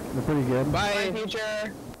 Future. They're pretty good. Bye. Bye,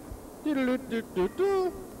 Future.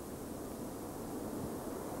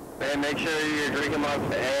 Man, make sure you're drinking lots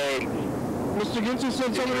of eggs. Mr. Ginsu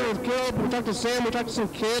said somebody was killed. We talked to Sam. We talked to some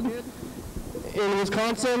kid in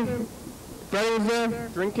Wisconsin. Freddie was there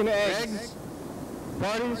drinking eggs.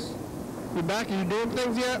 Parties. You back? Are you doing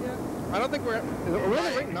things yet? I don't think are we on the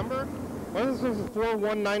right number? What is this?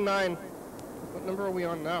 4199. What number are we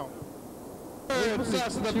on now? It's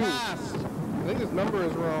us in the past. I think this number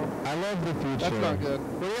is wrong. I love the future. That's not good.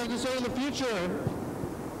 What do you have to say to the future?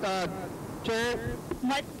 Karen?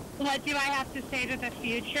 What do I have to say to the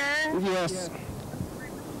future? Yes.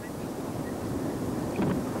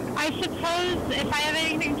 I suppose if I have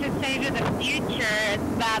anything to say to the future, it's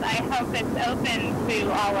that I hope it's open to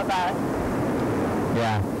all of us.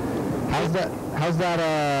 Yeah. How's that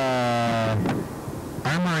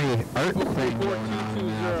Armory art thing going on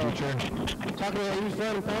now, Future? Talking about your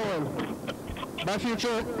friend Colin. Bye,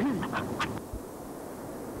 Future.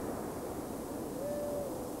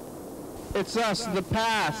 It's us, the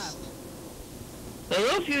past.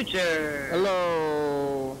 Hello, Future.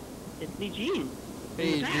 Hello. It's me, Gene.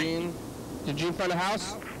 Hey, Gene. Did Gene find a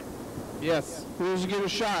house? Yes. Who did you give a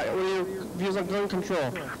shot? What are your views on gun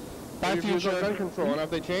control? Bye, Future. Gun control. And have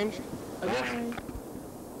they changed?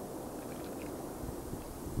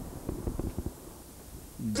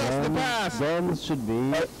 That's the past. Guns should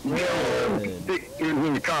be Stick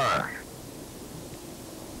in the car.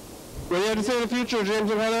 What do you have to say in the future,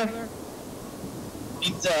 James and Heather?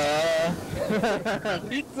 Pizza.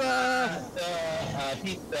 Pizza.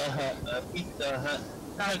 Pizza Hut. Pizza Hut.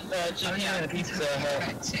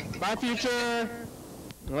 Bye, Future.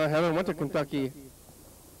 Well, Heather went to Kentucky.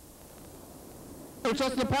 It's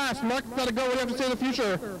just the past. Mark, gotta go. What do you have to say in the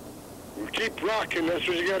future? Keep rocking. That's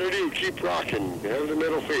what you gotta do. Keep rocking. Have the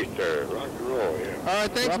middle faith there. Rock and roll, yeah. All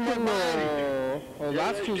right, thanks, Mark. Well,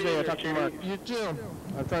 last Tuesday I talked to Mark. You too.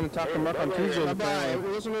 I'm trying to talk to Mark on Tuesday. Bye-bye.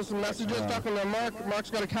 We'll listen to some messages talking to Mark.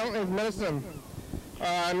 Mark's got a count of medicine.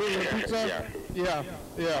 I need a pizza. Yeah.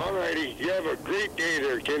 All righty. You have a great day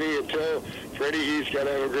there, Kenny. Until Freddie, he's got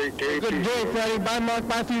to have a great day. Good day, Freddie. Bye, Mark.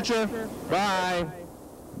 Bye, Future. Bye.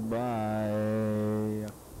 Bye.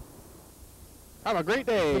 Have a great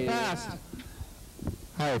day. The past.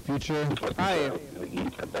 Hi, Future. Hi.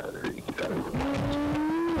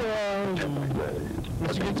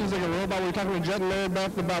 Mr. Gitsy's like a robot. We're talking to Jet and Larry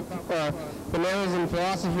about bananas and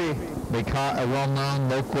philosophy. They caught a well-known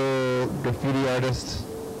local graffiti artist,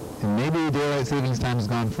 and maybe daylight savings time is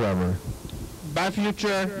gone forever. Bye,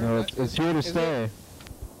 Future. No, it's here to stay.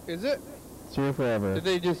 Is it? It's here forever. Did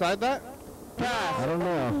they decide that? Pass. I don't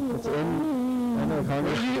know. It's in. I know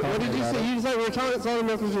Congress. What did you say? You decided we were telling the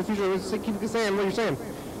message to the future. Keep saying what you're saying.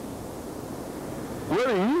 What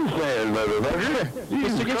are you saying, motherfucker?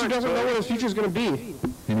 Mr. Gitzy doesn't know what his future's going to be.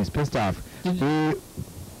 And he's pissed off. We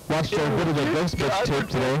watched a bit of the Ghost Book tape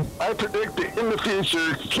today. I predict that in the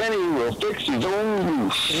future, Kenny will fix his own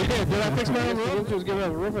roof. Yeah, did I fix my own roof? He was giving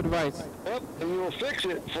us roof advice. Yep, and he will fix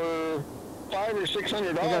it for $500 or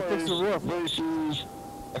 $600 fix the roof versus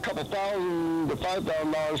a couple $1,000 to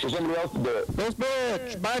 $5,000 for somebody else to do it. Ghost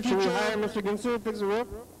bitch! Bye, Future. Should we hire Mr. Ginsu to fix the roof?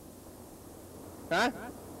 Huh?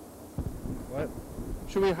 What?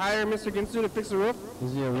 Should we hire Mr. Ginsu to fix the roof?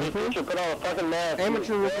 Is he a roofer? Put on a fucking mask.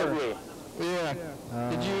 Amateur roofer. Yeah.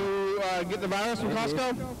 Did you get the virus from Costco?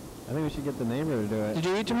 I think we should get the neighbor to do it. Did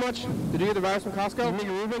you eat too much? Did you get the virus from Costco? Did you make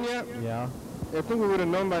a Reuben yet? Yeah. I think we would have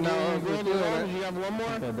known by now. Did you have one more?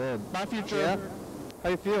 I did. Bye, future. Yeah. How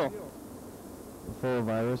you feel? Full of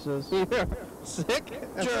viruses? Yeah. Sick?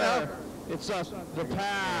 Sure. It's the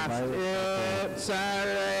past. It's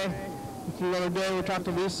Saturday. It's another day. We talked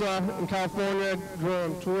to Lisa in California,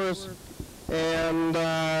 going on tours, and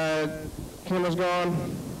camera's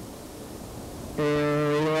gone.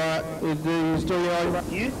 And you know what? You still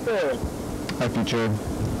yelling? You still. Hi, future.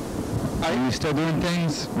 Are you still doing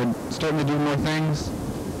things? We're starting to do more things.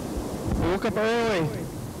 I woke up early.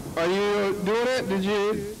 Are you doing it?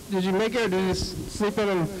 Did you make it, or did you sleep in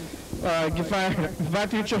and get fired? Bye,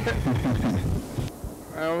 future.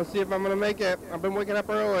 I want to see if I'm going to make it. I've been waking up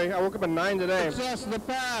early. I woke up at 9 today. It's us, the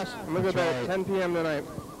past. I'm going to go to bed at 10 p.m. tonight.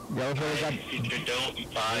 Future,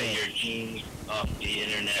 don't buy your jeans off the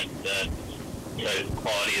internet that the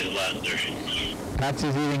quality is lesser.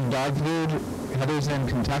 Patsy's eating dog food. Heather's in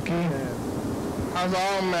Kentucky. How's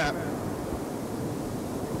all, Matt?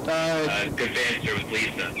 Good banter with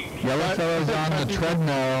Lisa. Yellowfellow's on the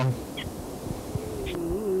treadmill.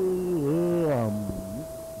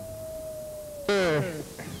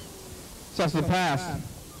 So that's the past.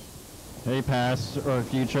 Hey, past or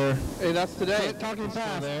future. Hey, that's today. Talking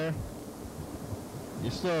past. There. You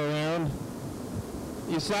still around?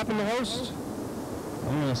 You slapping the host?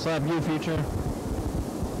 I'm gonna slap you, future.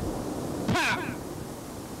 Pa!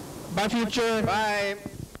 Bye, future. Bye.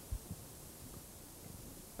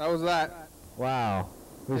 How was that? Wow.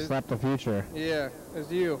 Who slapped the future? Yeah, it's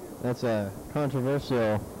you. That's a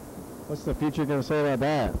controversial. What's the future gonna say about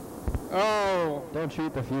that? Oh. Don't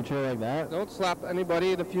treat the future like that. Don't slap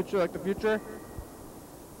anybody, the future like the future.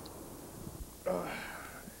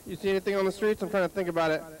 You see anything on the streets? I'm trying to think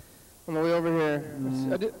about it on the way over here.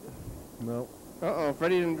 Nope. Uh-oh,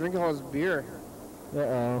 Freddie didn't drink all his beer.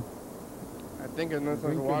 Uh-oh. I think there's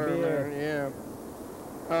some water in there,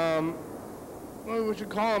 yeah. Well, we should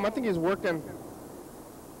call him. I think he's working.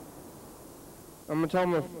 I'm going to tell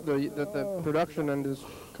him that the production end is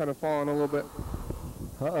kind of falling a little bit.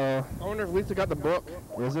 Uh-oh. I wonder if Lisa got the book.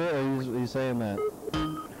 Is it, or are you saying that?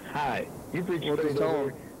 Hi. You've reached We'll just tell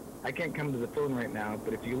him. I can't come to the phone right now,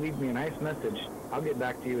 but if you leave me a nice message, I'll get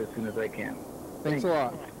back to you as soon as I can. Thanks a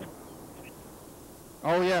lot.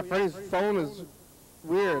 Oh, yeah, Freddie's phone is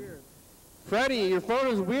weird. Freddie, your phone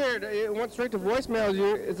is weird. It went straight to voicemail.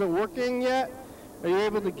 Is it working yet? Are you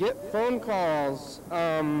able to get phone calls?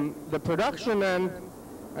 The production end,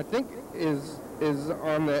 I think, is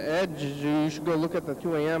on the edge. You should go look at the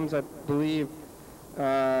 2 a.m.s, I believe.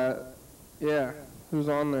 Yeah, who's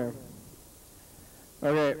on there?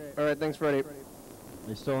 Okay, all right, thanks, Freddie.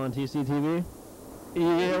 You still on TCTV?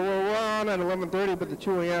 Yeah, we're on at 11:30, but the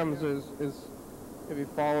 2 a.m.s is maybe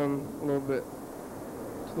falling a little bit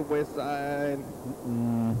to the wayside.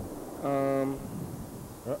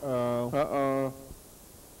 Uh-oh.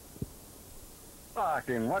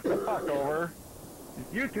 Fucking what the fuck, over?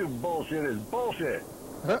 YouTube bullshit is bullshit.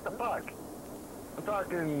 What the fuck? I'm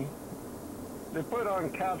talking, they put on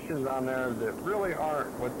captions on there that really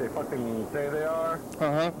aren't what they fucking say they are.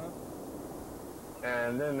 Uh-huh.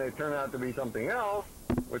 And then they turn out to be something else,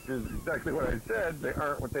 which is exactly what I said. They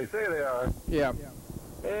aren't what they say they are. Yeah.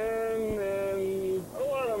 And then a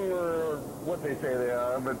lot of them are what they say they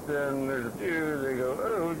are, but then there's a few, they go,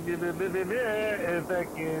 oh, and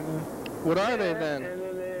fucking... What are they then? And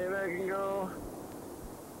then they can go,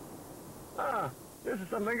 this is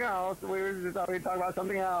something else. We were just talking about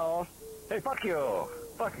something else. Hey, fuck you.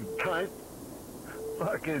 Fucking cunt.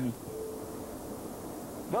 Fucking.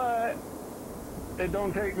 But it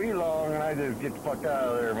don't take me long, and I just get the fuck out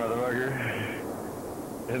of there, motherfucker.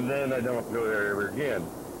 And then I don't go there ever again.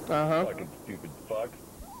 Uh-huh. Fucking stupid fucks.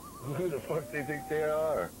 Who the fuck they think they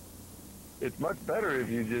are? It's much better if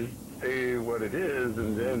you just say what it is,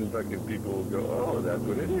 and then fucking people go, oh, that's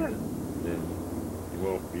what it is. Then you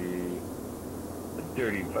won't be a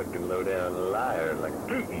dirty fucking low-down liar like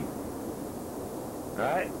Putin.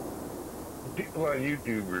 Right? People on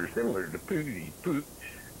YouTube are similar to Pooty Pooch.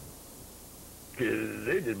 Because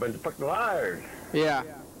they're just a bunch of fucking liars. Yeah.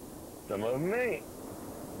 Some of them ain't.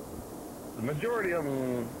 The majority of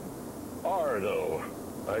them are, though.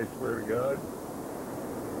 I swear to God.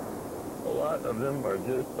 A lot of them are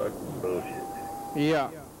just fucking bullshit. Yeah.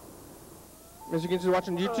 Mr. Ginsu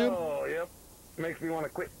watching YouTube? Oh, yep. Makes me want to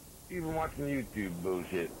quit even watching YouTube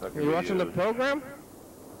bullshit. Are you watching the program?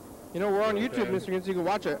 You know, we're on YouTube, Mr. Ginsu. You can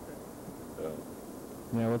watch it.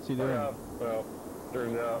 Yeah, what's he doing? Well,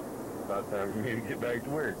 turns out about time for me to get back to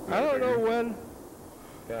work. I don't know when.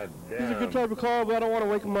 God damn. It's a good time to call, but I don't want to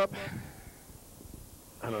wake him up.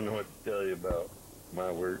 I don't know what to tell you about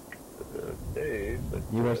my work day, but...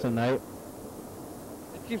 You work at night?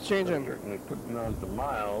 It keeps changing. I'm certainly putting on some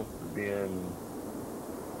miles for being...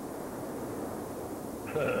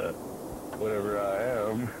 whatever I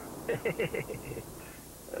am.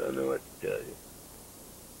 I don't know what to tell you.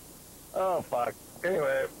 Oh, fuck.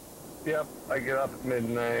 Anyway, yep, I get up at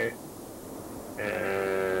midnight,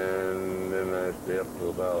 and then I stay up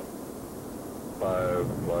till about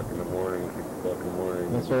 5 o'clock in the morning, 6 o'clock in the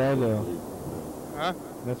morning. That's what I do. Huh?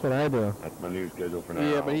 That's what I do. That's my new schedule for now.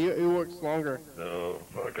 Yeah, but he works longer. So,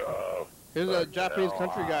 fuck off. Here's a Japanese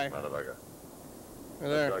country guy. Motherfucker. Right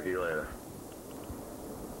there. Talk to you later.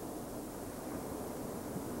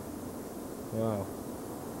 Wow.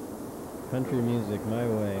 Country music, my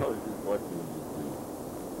way. I was just watching this.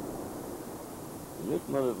 This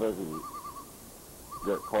motherfucker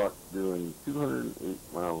got caught doing 208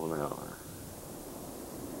 miles an hour.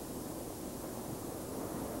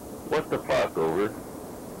 What the fuck, over?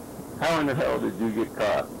 How in the hell did you get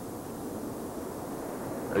caught?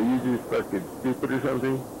 Are you just fucking stupid or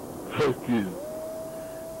something? Fucking,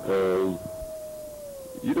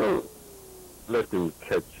 you don't let them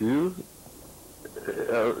catch you.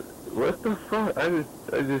 What the fuck? I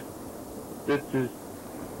just, that's just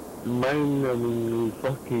mind-numbingly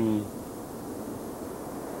fucking,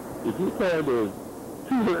 if you had a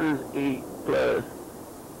 208 plus,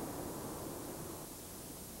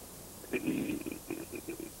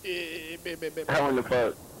 how in the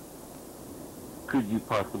fuck could you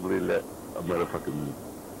possibly let a motherfucking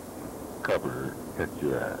cover catch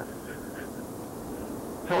your ass?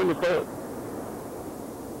 How in the fuck?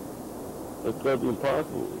 That's gotta be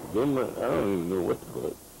impossible. Then I don't even know what the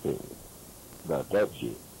fuck about that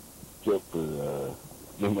shit. Except for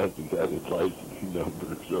they must have got his license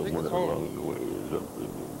number somewhere along the way or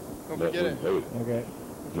something. Don't forget it. Okay.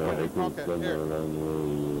 No, I think it's somewhere along the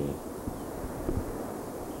way.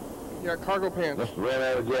 You got cargo pants. Must have ran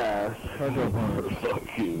out of gas. Cargo pants.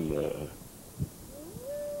 Fucking,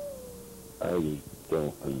 I just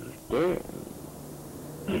don't understand.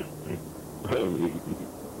 I mean,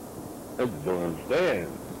 I just don't understand.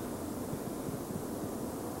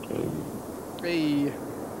 Hey.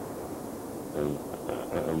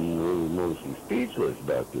 I'm really mostly speechless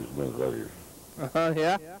about this motherfucker.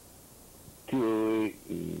 Yeah?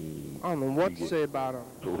 208. I don't know what to say about him.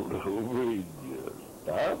 Pulled over, he just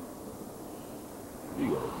stopped. You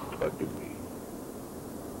gotta fucking me.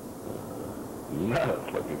 Not a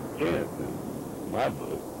fucking chance in my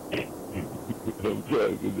book. I'm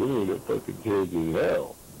trying to do a fucking chance in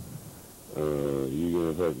hell.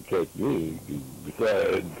 You're gonna fucking catch me,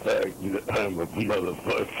 besides the fact that I'm a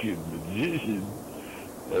motherfucking magician,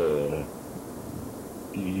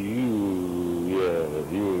 you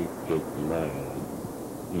ain't taking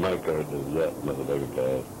my car does that motherfucking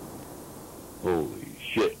fast. Holy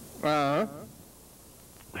shit.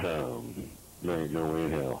 There ain't no way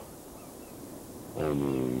in hell. I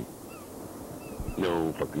mean,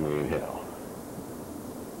 no fucking way in hell.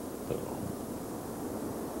 So,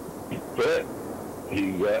 but he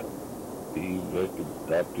fucking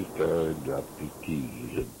stopped his car and dropped his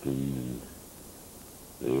keys up in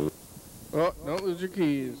there. Oh, don't lose your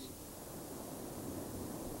keys.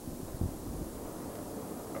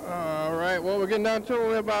 Alright, well, we're getting down to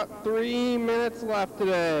only about 3 minutes left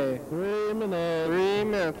today. 3 minutes. 3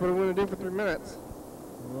 minutes. What are we going to do for 3 minutes?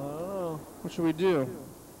 Wow. What should we do?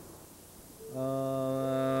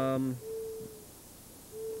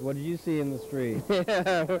 What did you see in the street?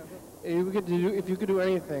 Yeah, if you could do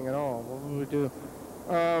anything at all, what would we do?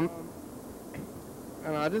 I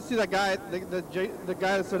don't know, I did see that guy, the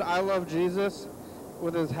guy that said, "I love Jesus,"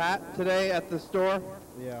 with his hat today at the store.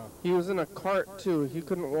 Yeah. He was in a cart too. He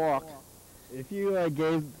couldn't walk. If you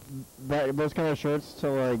gave those kind of shirts to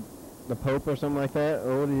like the Pope or something like that,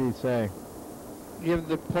 or what did he say? Give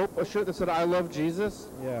the Pope a shirt that said, "I love Jesus"?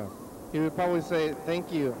 Yeah. He would probably say,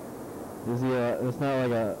 "Thank you." Is he? It's not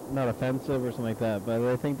like not offensive or something like that. But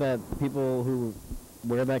I think that people who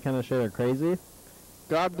wear that kind of shit are crazy.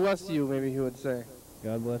 God bless you, maybe he would say.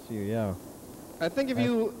 God bless you. Yeah. I think if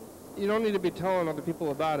you don't need to be telling other people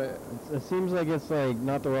about it. It seems like it's like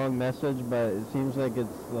not the wrong message, but it seems like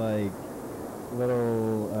it's like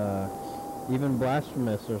little even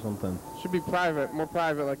blasphemous or something. Should be private, more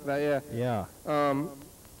private like that. Yeah. Yeah.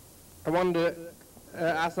 I wanted to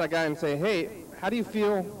ask that guy and say, "Hey, how do you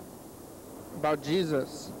feel about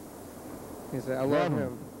Jesus?" He said, "I love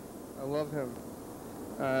him. I love him."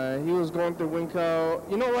 He was going through Winco.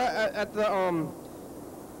 You know what? At the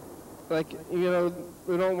like, you know,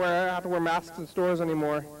 we don't have to wear masks in stores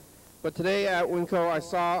anymore. But today at Winco, I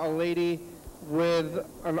saw a lady with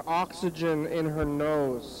an oxygen in her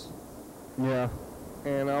nose. Yeah.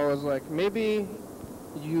 And I was like, maybe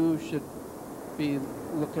you should be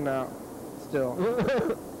looking out still.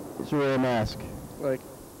 Should wear a mask. Like,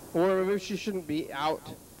 or maybe she shouldn't be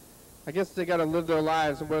out. I guess they gotta live their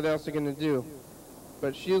lives, and what else are they gonna do?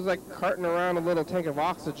 But she was like carting around a little tank of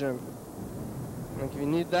oxygen. Like, if you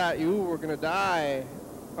need that, you were gonna die.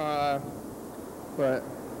 But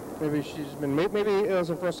maybe she's been, maybe it was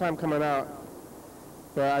her first time coming out.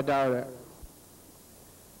 But I doubt it.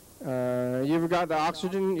 You ever got the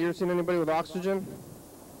oxygen? You ever seen anybody with oxygen?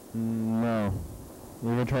 No.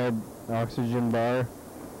 You ever tried oxygen bar?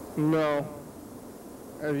 No.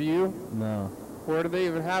 Have you? No. Where do they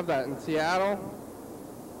even have that? In Seattle?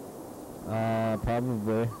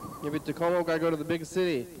 Probably. Maybe Tacoma, gotta go to the big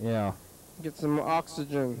city. Yeah. Get some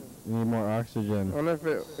oxygen. Need more oxygen. I wonder if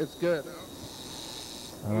it's good.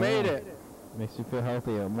 Made it. Makes you feel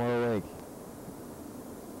healthier, more awake.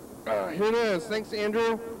 Here it is. Thanks,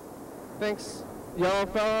 Andrew. Thanks, Yellow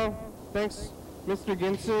Fellow. Thanks, Mr.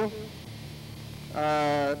 Ginsu.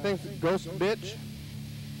 Thanks, Ghost Bitch.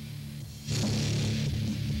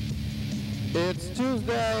 It's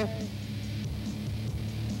Tuesday.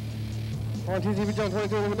 On TCTV Channel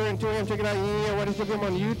 22, number 3 and 2 a.m. Check it out. Yeah, YDHWM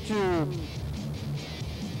on YouTube.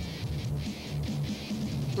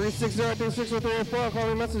 360-3603-4. Call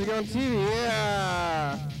me a message. Get on TV.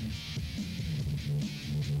 Yeah.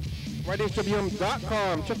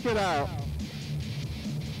 YDHWM.com. Check it out.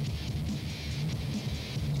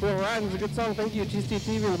 Sport Horizons, a good song. Thank you.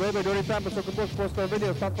 TCTV, The Baby, Dirty Fat, Circle Books, 4-Star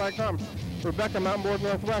Video, Stop.com. Rebecca, Mountain Board,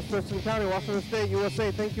 Northwest, Thurston County, Washington State, USA.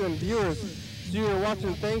 Thank you. And viewers, see you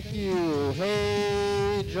watching. Thank you.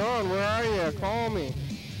 Hey, John, where are you? Call me.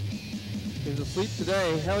 He's asleep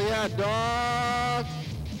today. Hell yeah, dog.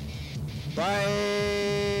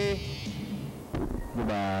 Bye.